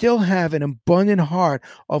you still have an abundant heart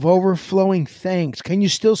of overflowing thanks? Can you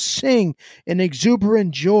still sing in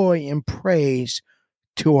exuberant joy and praise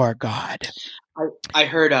to our God? I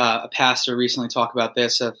heard a pastor recently talk about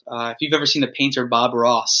this. If you've ever seen the painter Bob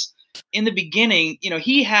Ross, in the beginning,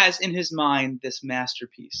 he has in his mind this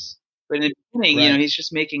masterpiece. But in the beginning, right, he's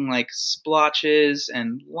just making like splotches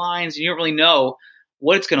and lines. You don't really know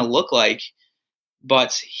what it's going to look like.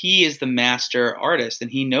 But he is the master artist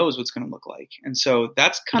and He knows what's going to look like. And so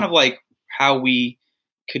that's kind of like how we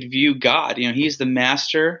could view God. He's the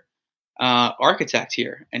master architect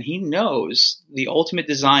here, and He knows the ultimate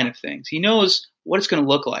design of things. He knows what it's going to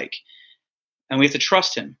look like, and we have to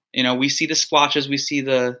trust Him. We see the splotches, we see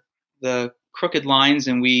the crooked lines,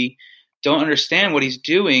 and we don't understand what He's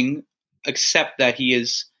doing, except that He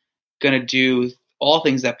is going to do all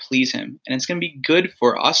things that please Him, and it's going to be good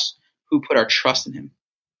for us who put our trust in Him.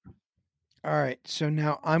 All right. So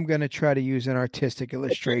now I'm going to try to use an artistic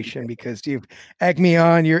illustration because you've egged me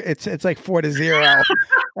on. It's like 4-0.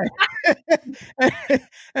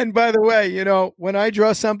 And by the way, when I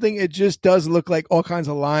draw something, it just does look like all kinds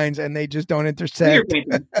of lines and they just don't intersect.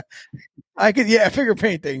 Figure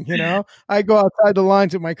painting, I go outside the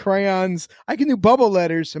lines with my crayons. I can do bubble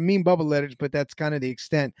letters, some mean bubble letters, but that's kind of the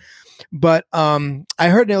extent. But I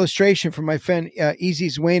heard an illustration from my friend Easy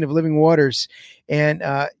Zwane of Living Waters. And,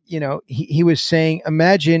 he was saying,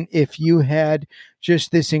 imagine if you had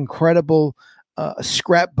just this incredible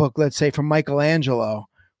scrapbook, let's say from Michelangelo,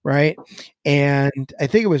 right? And I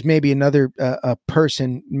think it was maybe another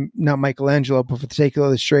person, not Michelangelo, but for the sake of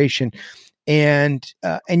illustration. And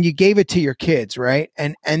you gave it to your kids, right?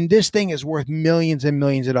 And this thing is worth millions and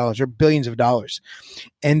millions of dollars or billions of dollars.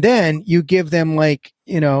 And then you give them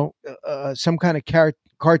some kind of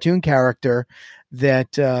cartoon character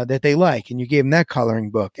that they like, and you gave them that coloring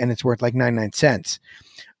book and it's worth like 99 cents.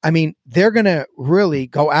 I mean, they're going to really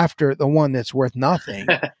go after the one that's worth nothing.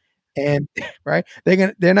 And right,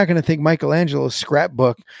 they're not going to think Michelangelo's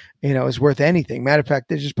scrapbook, is worth anything. Matter of fact,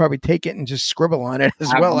 they just probably take it and just scribble on it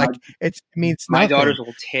as well. Like it's nothing. My daughters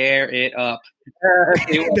will tear it up.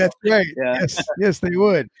 That's right. Yeah. Yes, they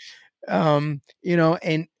would. And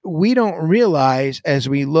we don't realize as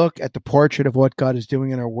we look at the portrait of what God is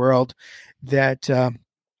doing in our world that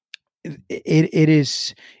it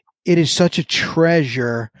is such a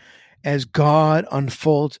treasure as God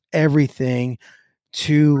unfolds everything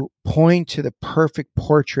to point to the perfect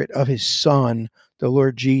portrait of his son, the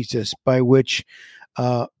Lord Jesus, by which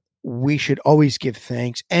we should always give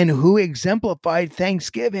thanks, and who exemplified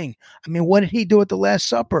thanksgiving. I mean, what did he do at the Last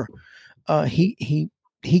Supper? He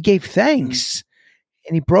gave thanks,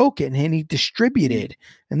 and he broke it, and he distributed,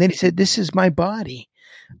 and then he said, "This is my body.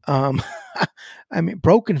 I mean,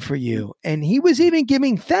 broken for you." And he was even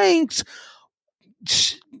giving thanks,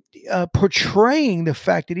 portraying the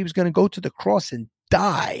fact that he was going to go to the cross and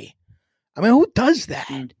die. I mean, who does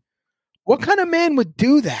that? What kind of man would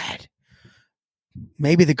do that?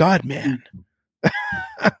 Maybe the God man.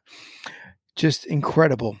 Just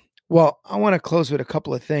incredible. Well, I want to close with a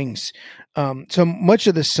couple of things. So much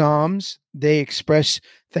of the Psalms, they express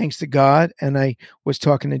thanks to God. And I was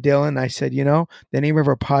talking to Dylan. I said, the name of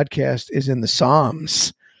our podcast is in the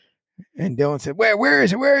Psalms. And Dylan said, where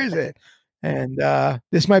is it? Where is it? And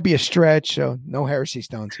this might be a stretch, so no heresy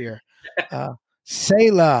stones here.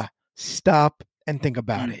 Selah, stop and think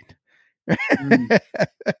about it.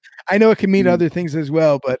 I know it can mean other things as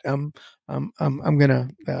well, but I'm gonna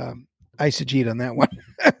eisegete on that one.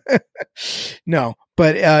 No,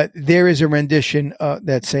 but there is a rendition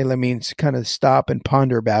that Selah means kind of stop and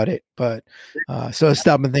ponder about it. But so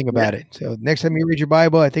stop and think about it. So next time you read your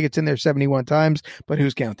Bible, I think it's in there 71 times, but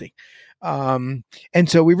who's counting? And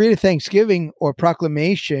so we read a Thanksgiving or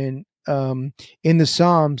proclamation in the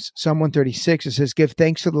Psalms, Psalm 136. It says, "Give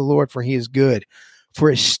thanks to the Lord, for he is good, for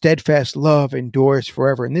his steadfast love endures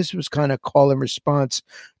forever." And this was kind of call and response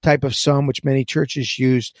type of psalm, which many churches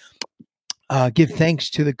used. Give thanks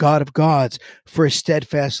to the God of gods, for his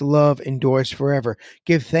steadfast love endures forever.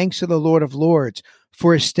 Give thanks to the Lord of lords,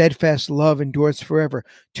 for his steadfast love endures forever.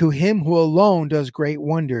 To him who alone does great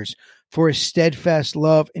wonders, for his steadfast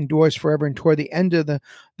love endures forever. And toward the end of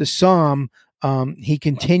the psalm, he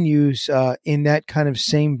continues in that kind of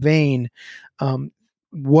same vein,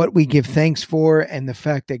 what we give thanks for and the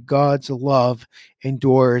fact that God's love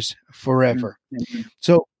endures forever. Mm-hmm.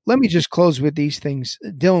 So let me just close with these things.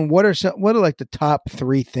 Dylan, what are like the top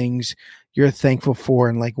 3 things you're thankful for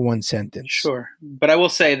in like one sentence? Sure. But I will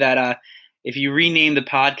say that if you rename the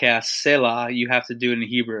podcast Selah, you have to do it in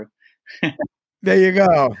Hebrew. There you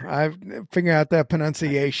go. I've figured out that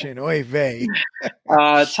pronunciation. Oy vey.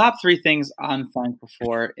 Top 3 things I'm thankful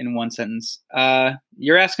for in one sentence.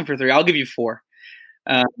 You're asking for 3. I'll give you 4.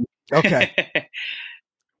 Okay.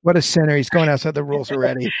 What a sinner. He's going outside the rules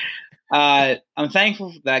already. I'm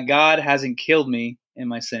thankful that God hasn't killed me in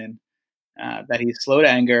my sin, that he's slow to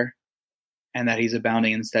anger, and that he's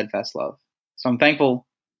abounding in steadfast love. So I'm thankful,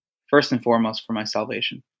 first and foremost, for my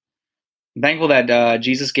salvation. I'm thankful that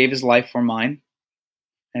Jesus gave his life for mine,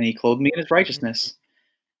 and he clothed me in his righteousness,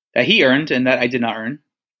 that he earned and that I did not earn,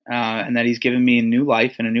 and that he's given me a new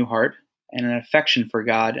life and a new heart and an affection for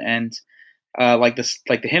God, and like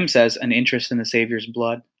the hymn says, an interest in the Savior's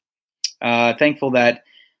blood. Thankful that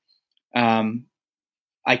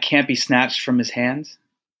I can't be snatched from his hand,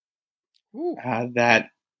 that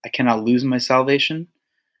I cannot lose my salvation.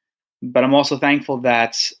 But I'm also thankful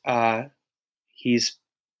that he's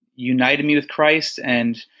united me with Christ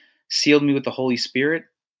and sealed me with the Holy Spirit.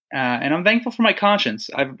 And I'm thankful for my conscience.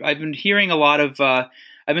 I've been hearing I've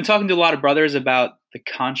been talking to a lot of brothers about the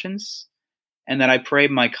conscience, and that I pray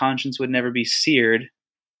my conscience would never be seared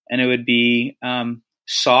and it would be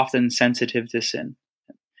soft and sensitive to sin.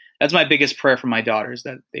 That's my biggest prayer for my daughters,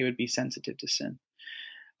 that they would be sensitive to sin.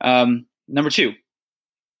 Number 2.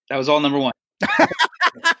 That was all number 1.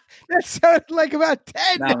 That sounded like about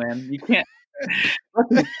 10. No, man, you can't.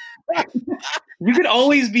 You could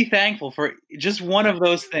always be thankful for just one of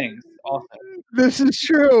those things. Also, this is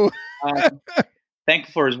true.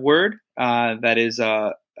 Thankful for his word, that is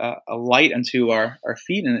a light unto our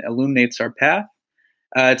feet and illuminates our path.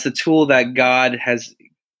 It's a tool that God has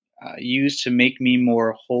used to make me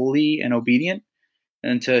more holy and obedient,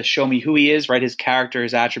 and to show me who he is, right? His character,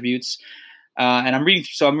 his attributes. And I'm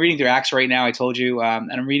reading through Acts right now. I told you,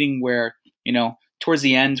 and I'm reading where, towards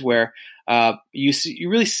the end, where you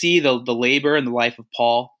really see the labor and the life of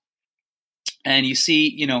Paul, and you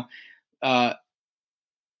see, the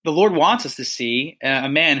Lord wants us to see a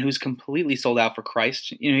man who's completely sold out for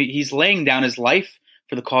Christ. He's laying down his life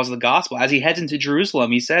for the cause of the gospel. As he heads into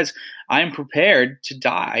Jerusalem, he says, "I am prepared to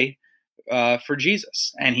die for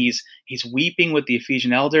Jesus." And he's weeping with the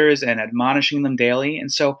Ephesian elders and admonishing them daily.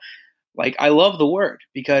 And so, I love the word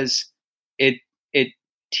because it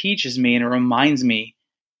teaches me and it reminds me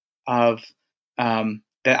of that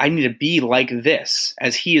I need to be like this,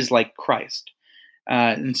 as he is like Christ.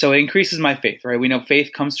 And so it increases my faith, right? We know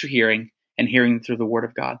faith comes through hearing, and hearing through the Word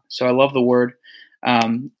of God. So I love the Word.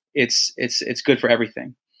 It's good for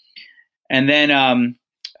everything. And then I'm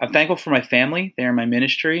thankful for my family. They're my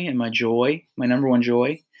ministry and my joy, my number one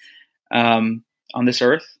joy on this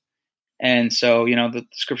earth. And so, the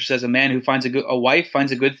scripture says a man who finds a wife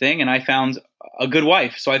finds a good thing, and I found a good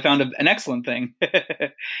wife. So I found an excellent thing.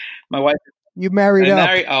 My wife. You married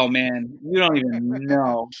up. Oh man, you don't even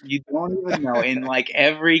know. You don't even know. In like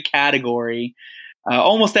every category,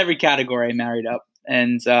 almost every category, I married up.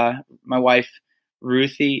 And my wife,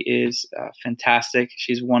 Ruthie, is fantastic.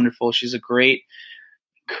 She's wonderful. She's a great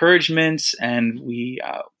encouragement, and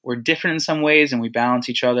we're different in some ways, and we balance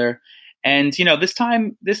each other. And this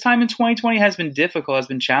time in 2020 has been difficult, has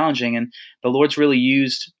been challenging, and the Lord's really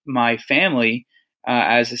used my family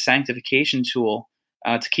as a sanctification tool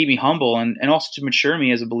to keep me humble and also to mature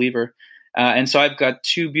me as a believer. And so I've got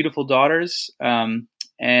two beautiful daughters,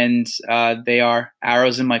 and they are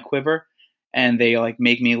arrows in my quiver, and they like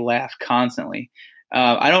make me laugh constantly.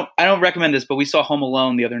 I don't recommend this, but we saw Home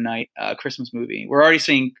Alone the other night, a Christmas movie. We're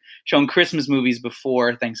already showing Christmas movies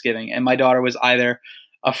before Thanksgiving, and my daughter was either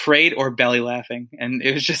afraid or belly laughing, and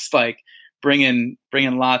it was just like bringing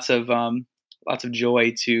lots of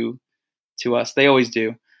joy to us. They always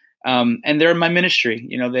do. And they're my ministry.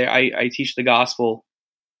 I teach the gospel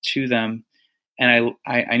to them, and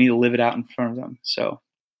I need to live it out in front of them. So,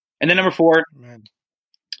 and then number 4, Amen.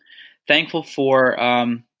 Thankful for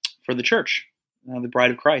the church, the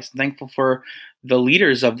bride of Christ. I'm thankful for the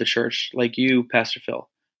leaders of the church, like you, Pastor Phil.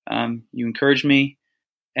 You encourage me,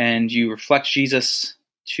 and you reflect Jesus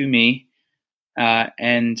to me,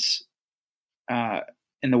 and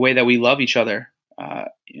in the way that we love each other.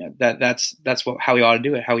 That's how we ought to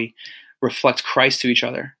do it, how we reflect Christ to each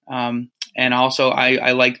other. And also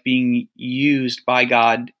I like being used by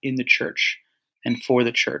God in the church and for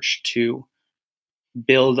the church to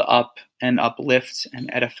build up and uplift and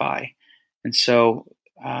edify. And so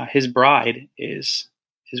his bride is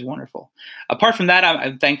wonderful. Apart from that,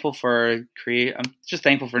 I'm thankful for I'm just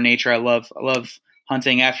thankful for nature. I love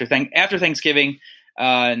hunting after Thanksgiving.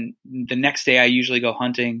 The next day I usually go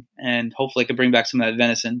hunting, and hopefully I could bring back some of that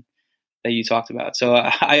venison that you talked about. So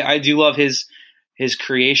I do love his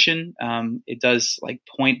creation. It does like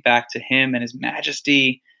point back to him and his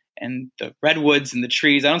majesty and the redwoods and the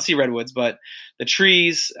trees. I don't see redwoods, but the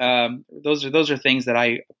trees, those are things that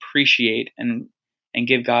I appreciate and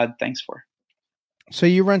give God thanks for. So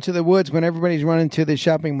you run to the woods when everybody's running to the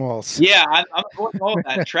shopping malls. Yeah, I'm avoiding all of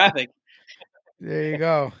that traffic. There you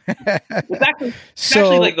go. It's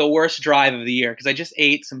actually like the worst drive of the year, because I just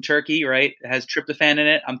ate some turkey, right? It has tryptophan in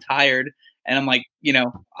it. I'm tired, and I'm like,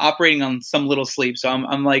 operating on some little sleep. So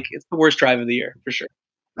I'm like, it's the worst drive of the year for sure.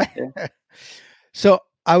 Yeah. So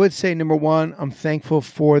I would say, number 1, I'm thankful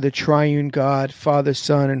for the triune God, Father,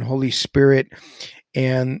 Son, and Holy Spirit,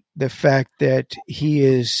 and the fact that he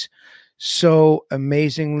is so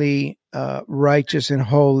amazingly righteous and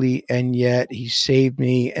holy, and yet he saved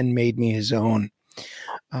me and made me his own.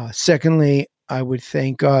 Secondly, I would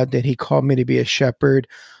thank God that he called me to be a shepherd,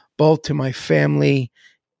 both to my family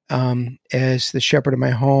as the shepherd of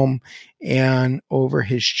my home, and over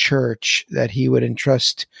his church, that he would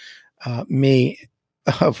entrust me,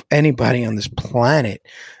 of anybody on this planet,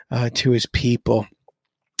 to his people.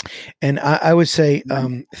 And I would say,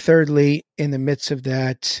 thirdly, in the midst of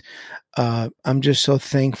that, I'm just so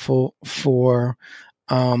thankful for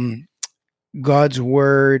God's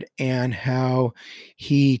word and how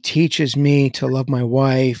he teaches me to love my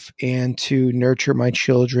wife and to nurture my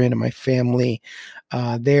children and my family.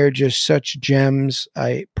 They're just such gems.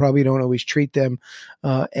 I probably don't always treat them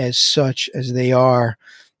as such as they are,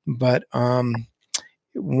 but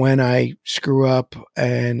when I screw up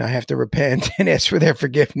and I have to repent and ask for their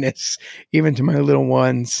forgiveness, even to my little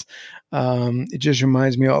ones, it just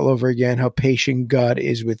reminds me all over again how patient God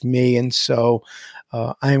is with me. And so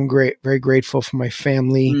I am very grateful for my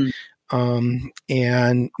family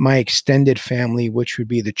and my extended family, which would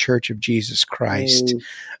be the Church of Jesus Christ.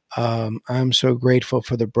 I'm so grateful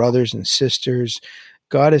for the brothers and sisters.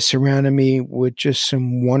 God has surrounded me with just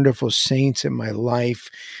some wonderful saints in my life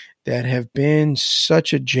that have been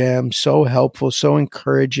such a gem, so helpful, so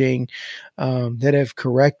encouraging, that have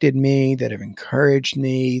corrected me, that have encouraged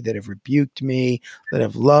me, that have rebuked me, that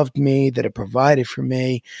have loved me, that have provided for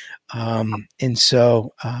me. And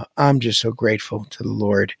so I'm just so grateful to the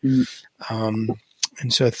Lord.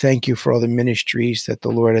 And so thank you for all the ministries that the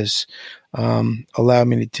Lord has allowed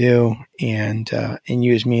me to do and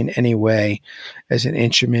use me in any way as an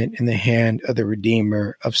instrument in the hand of the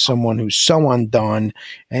Redeemer, of someone who's so undone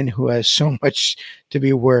and who has so much to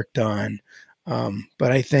be worked on.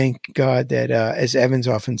 But I thank God that, as Evans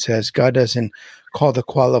often says, God doesn't call the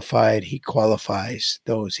qualified, he qualifies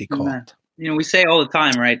those he called. Amen. We say all the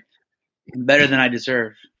time, right? Better than I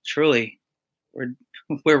deserve. Truly,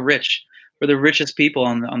 we're rich. We're the richest people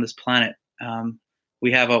on this planet.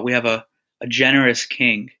 We have a generous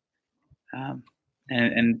king,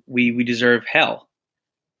 and we deserve hell,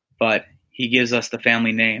 but he gives us the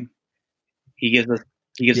family name. He gives us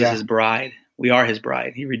his bride. We are his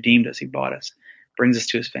bride. He redeemed us. He bought us, brings us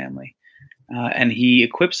to his family, and he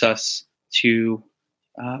equips us to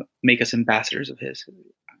make us ambassadors of his.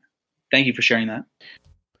 Thank you for sharing that.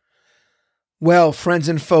 Well, friends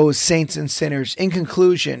and foes, saints and sinners, in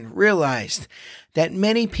conclusion, realized that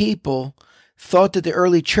many people thought that the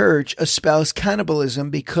early church espoused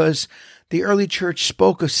cannibalism because the early church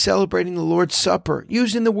spoke of celebrating the Lord's Supper,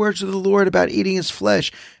 using the words of the Lord about eating his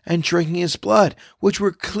flesh and drinking his blood, which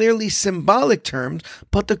were clearly symbolic terms,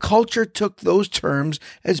 but the culture took those terms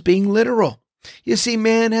as being literal. You see,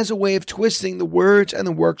 man has a way of twisting the words and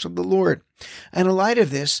the works of the Lord. And in light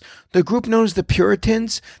of this, the group known as the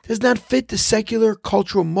Puritans does not fit the secular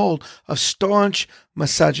cultural mold of staunch,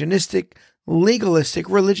 misogynistic, legalistic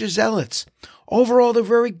religious zealots. Overall, they're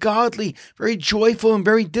very godly, very joyful, and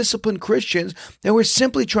very disciplined Christians that were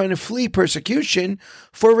simply trying to flee persecution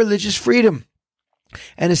for religious freedom.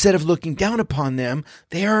 And instead of looking down upon them,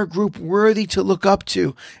 they are a group worthy to look up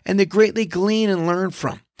to and to greatly glean and learn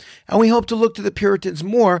from. And we hope to look to the Puritans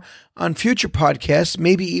more on future podcasts,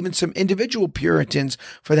 maybe even some individual Puritans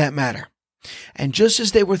for that matter. And just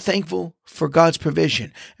as they were thankful for God's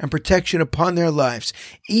provision and protection upon their lives,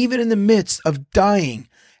 even in the midst of dying,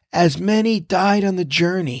 as many died on the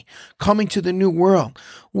journey coming to the new world,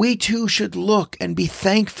 we too should look and be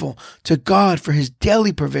thankful to God for his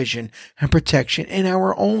daily provision and protection in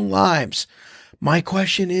our own lives. My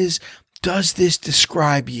question is, does this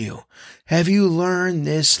describe you? Have you learned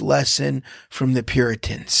this lesson from the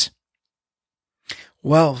Puritans?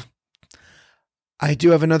 Well, I do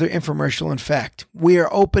have another infomercial. In fact, we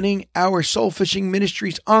are opening our Soul Fishing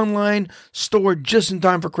Ministries online store just in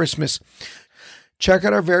time for Christmas. Check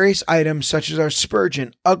out our various items such as our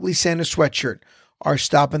Spurgeon Ugly Santa sweatshirt, our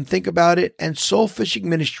Stop and Think About It, and Soul Fishing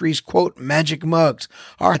Ministries, quote, magic mugs,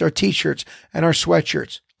 our t-shirts, and our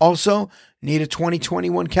sweatshirts. Also, need a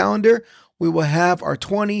 2021 calendar? We will have our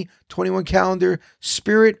 2021 calendar,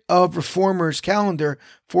 Spirit of Reformers calendar,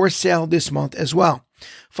 for sale this month as well.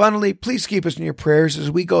 Finally, please keep us in your prayers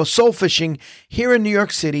as we go soul fishing here in New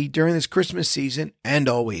York City during this Christmas season and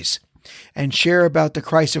always. And share about the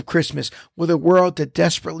Christ of Christmas with a world that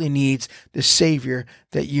desperately needs the Savior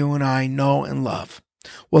that you and I know and love.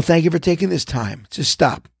 Well, thank you for taking this time to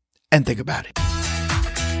stop and think about it.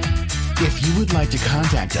 If you would like to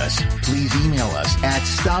contact us, please email us at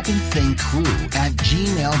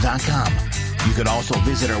stopandthinkcrew@gmail.com. You could also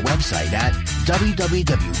visit our website at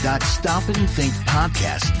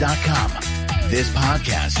www.stopandthinkpodcast.com. This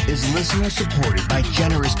podcast is listener supported by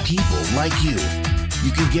generous people like you.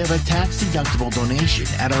 You can give a tax-deductible donation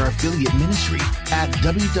at our affiliate ministry at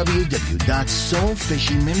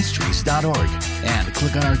www.soulfishingministries.org and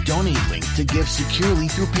click on our donate link to give securely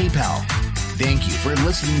through PayPal. Thank you for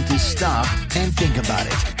listening to Stop and Think About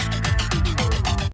It.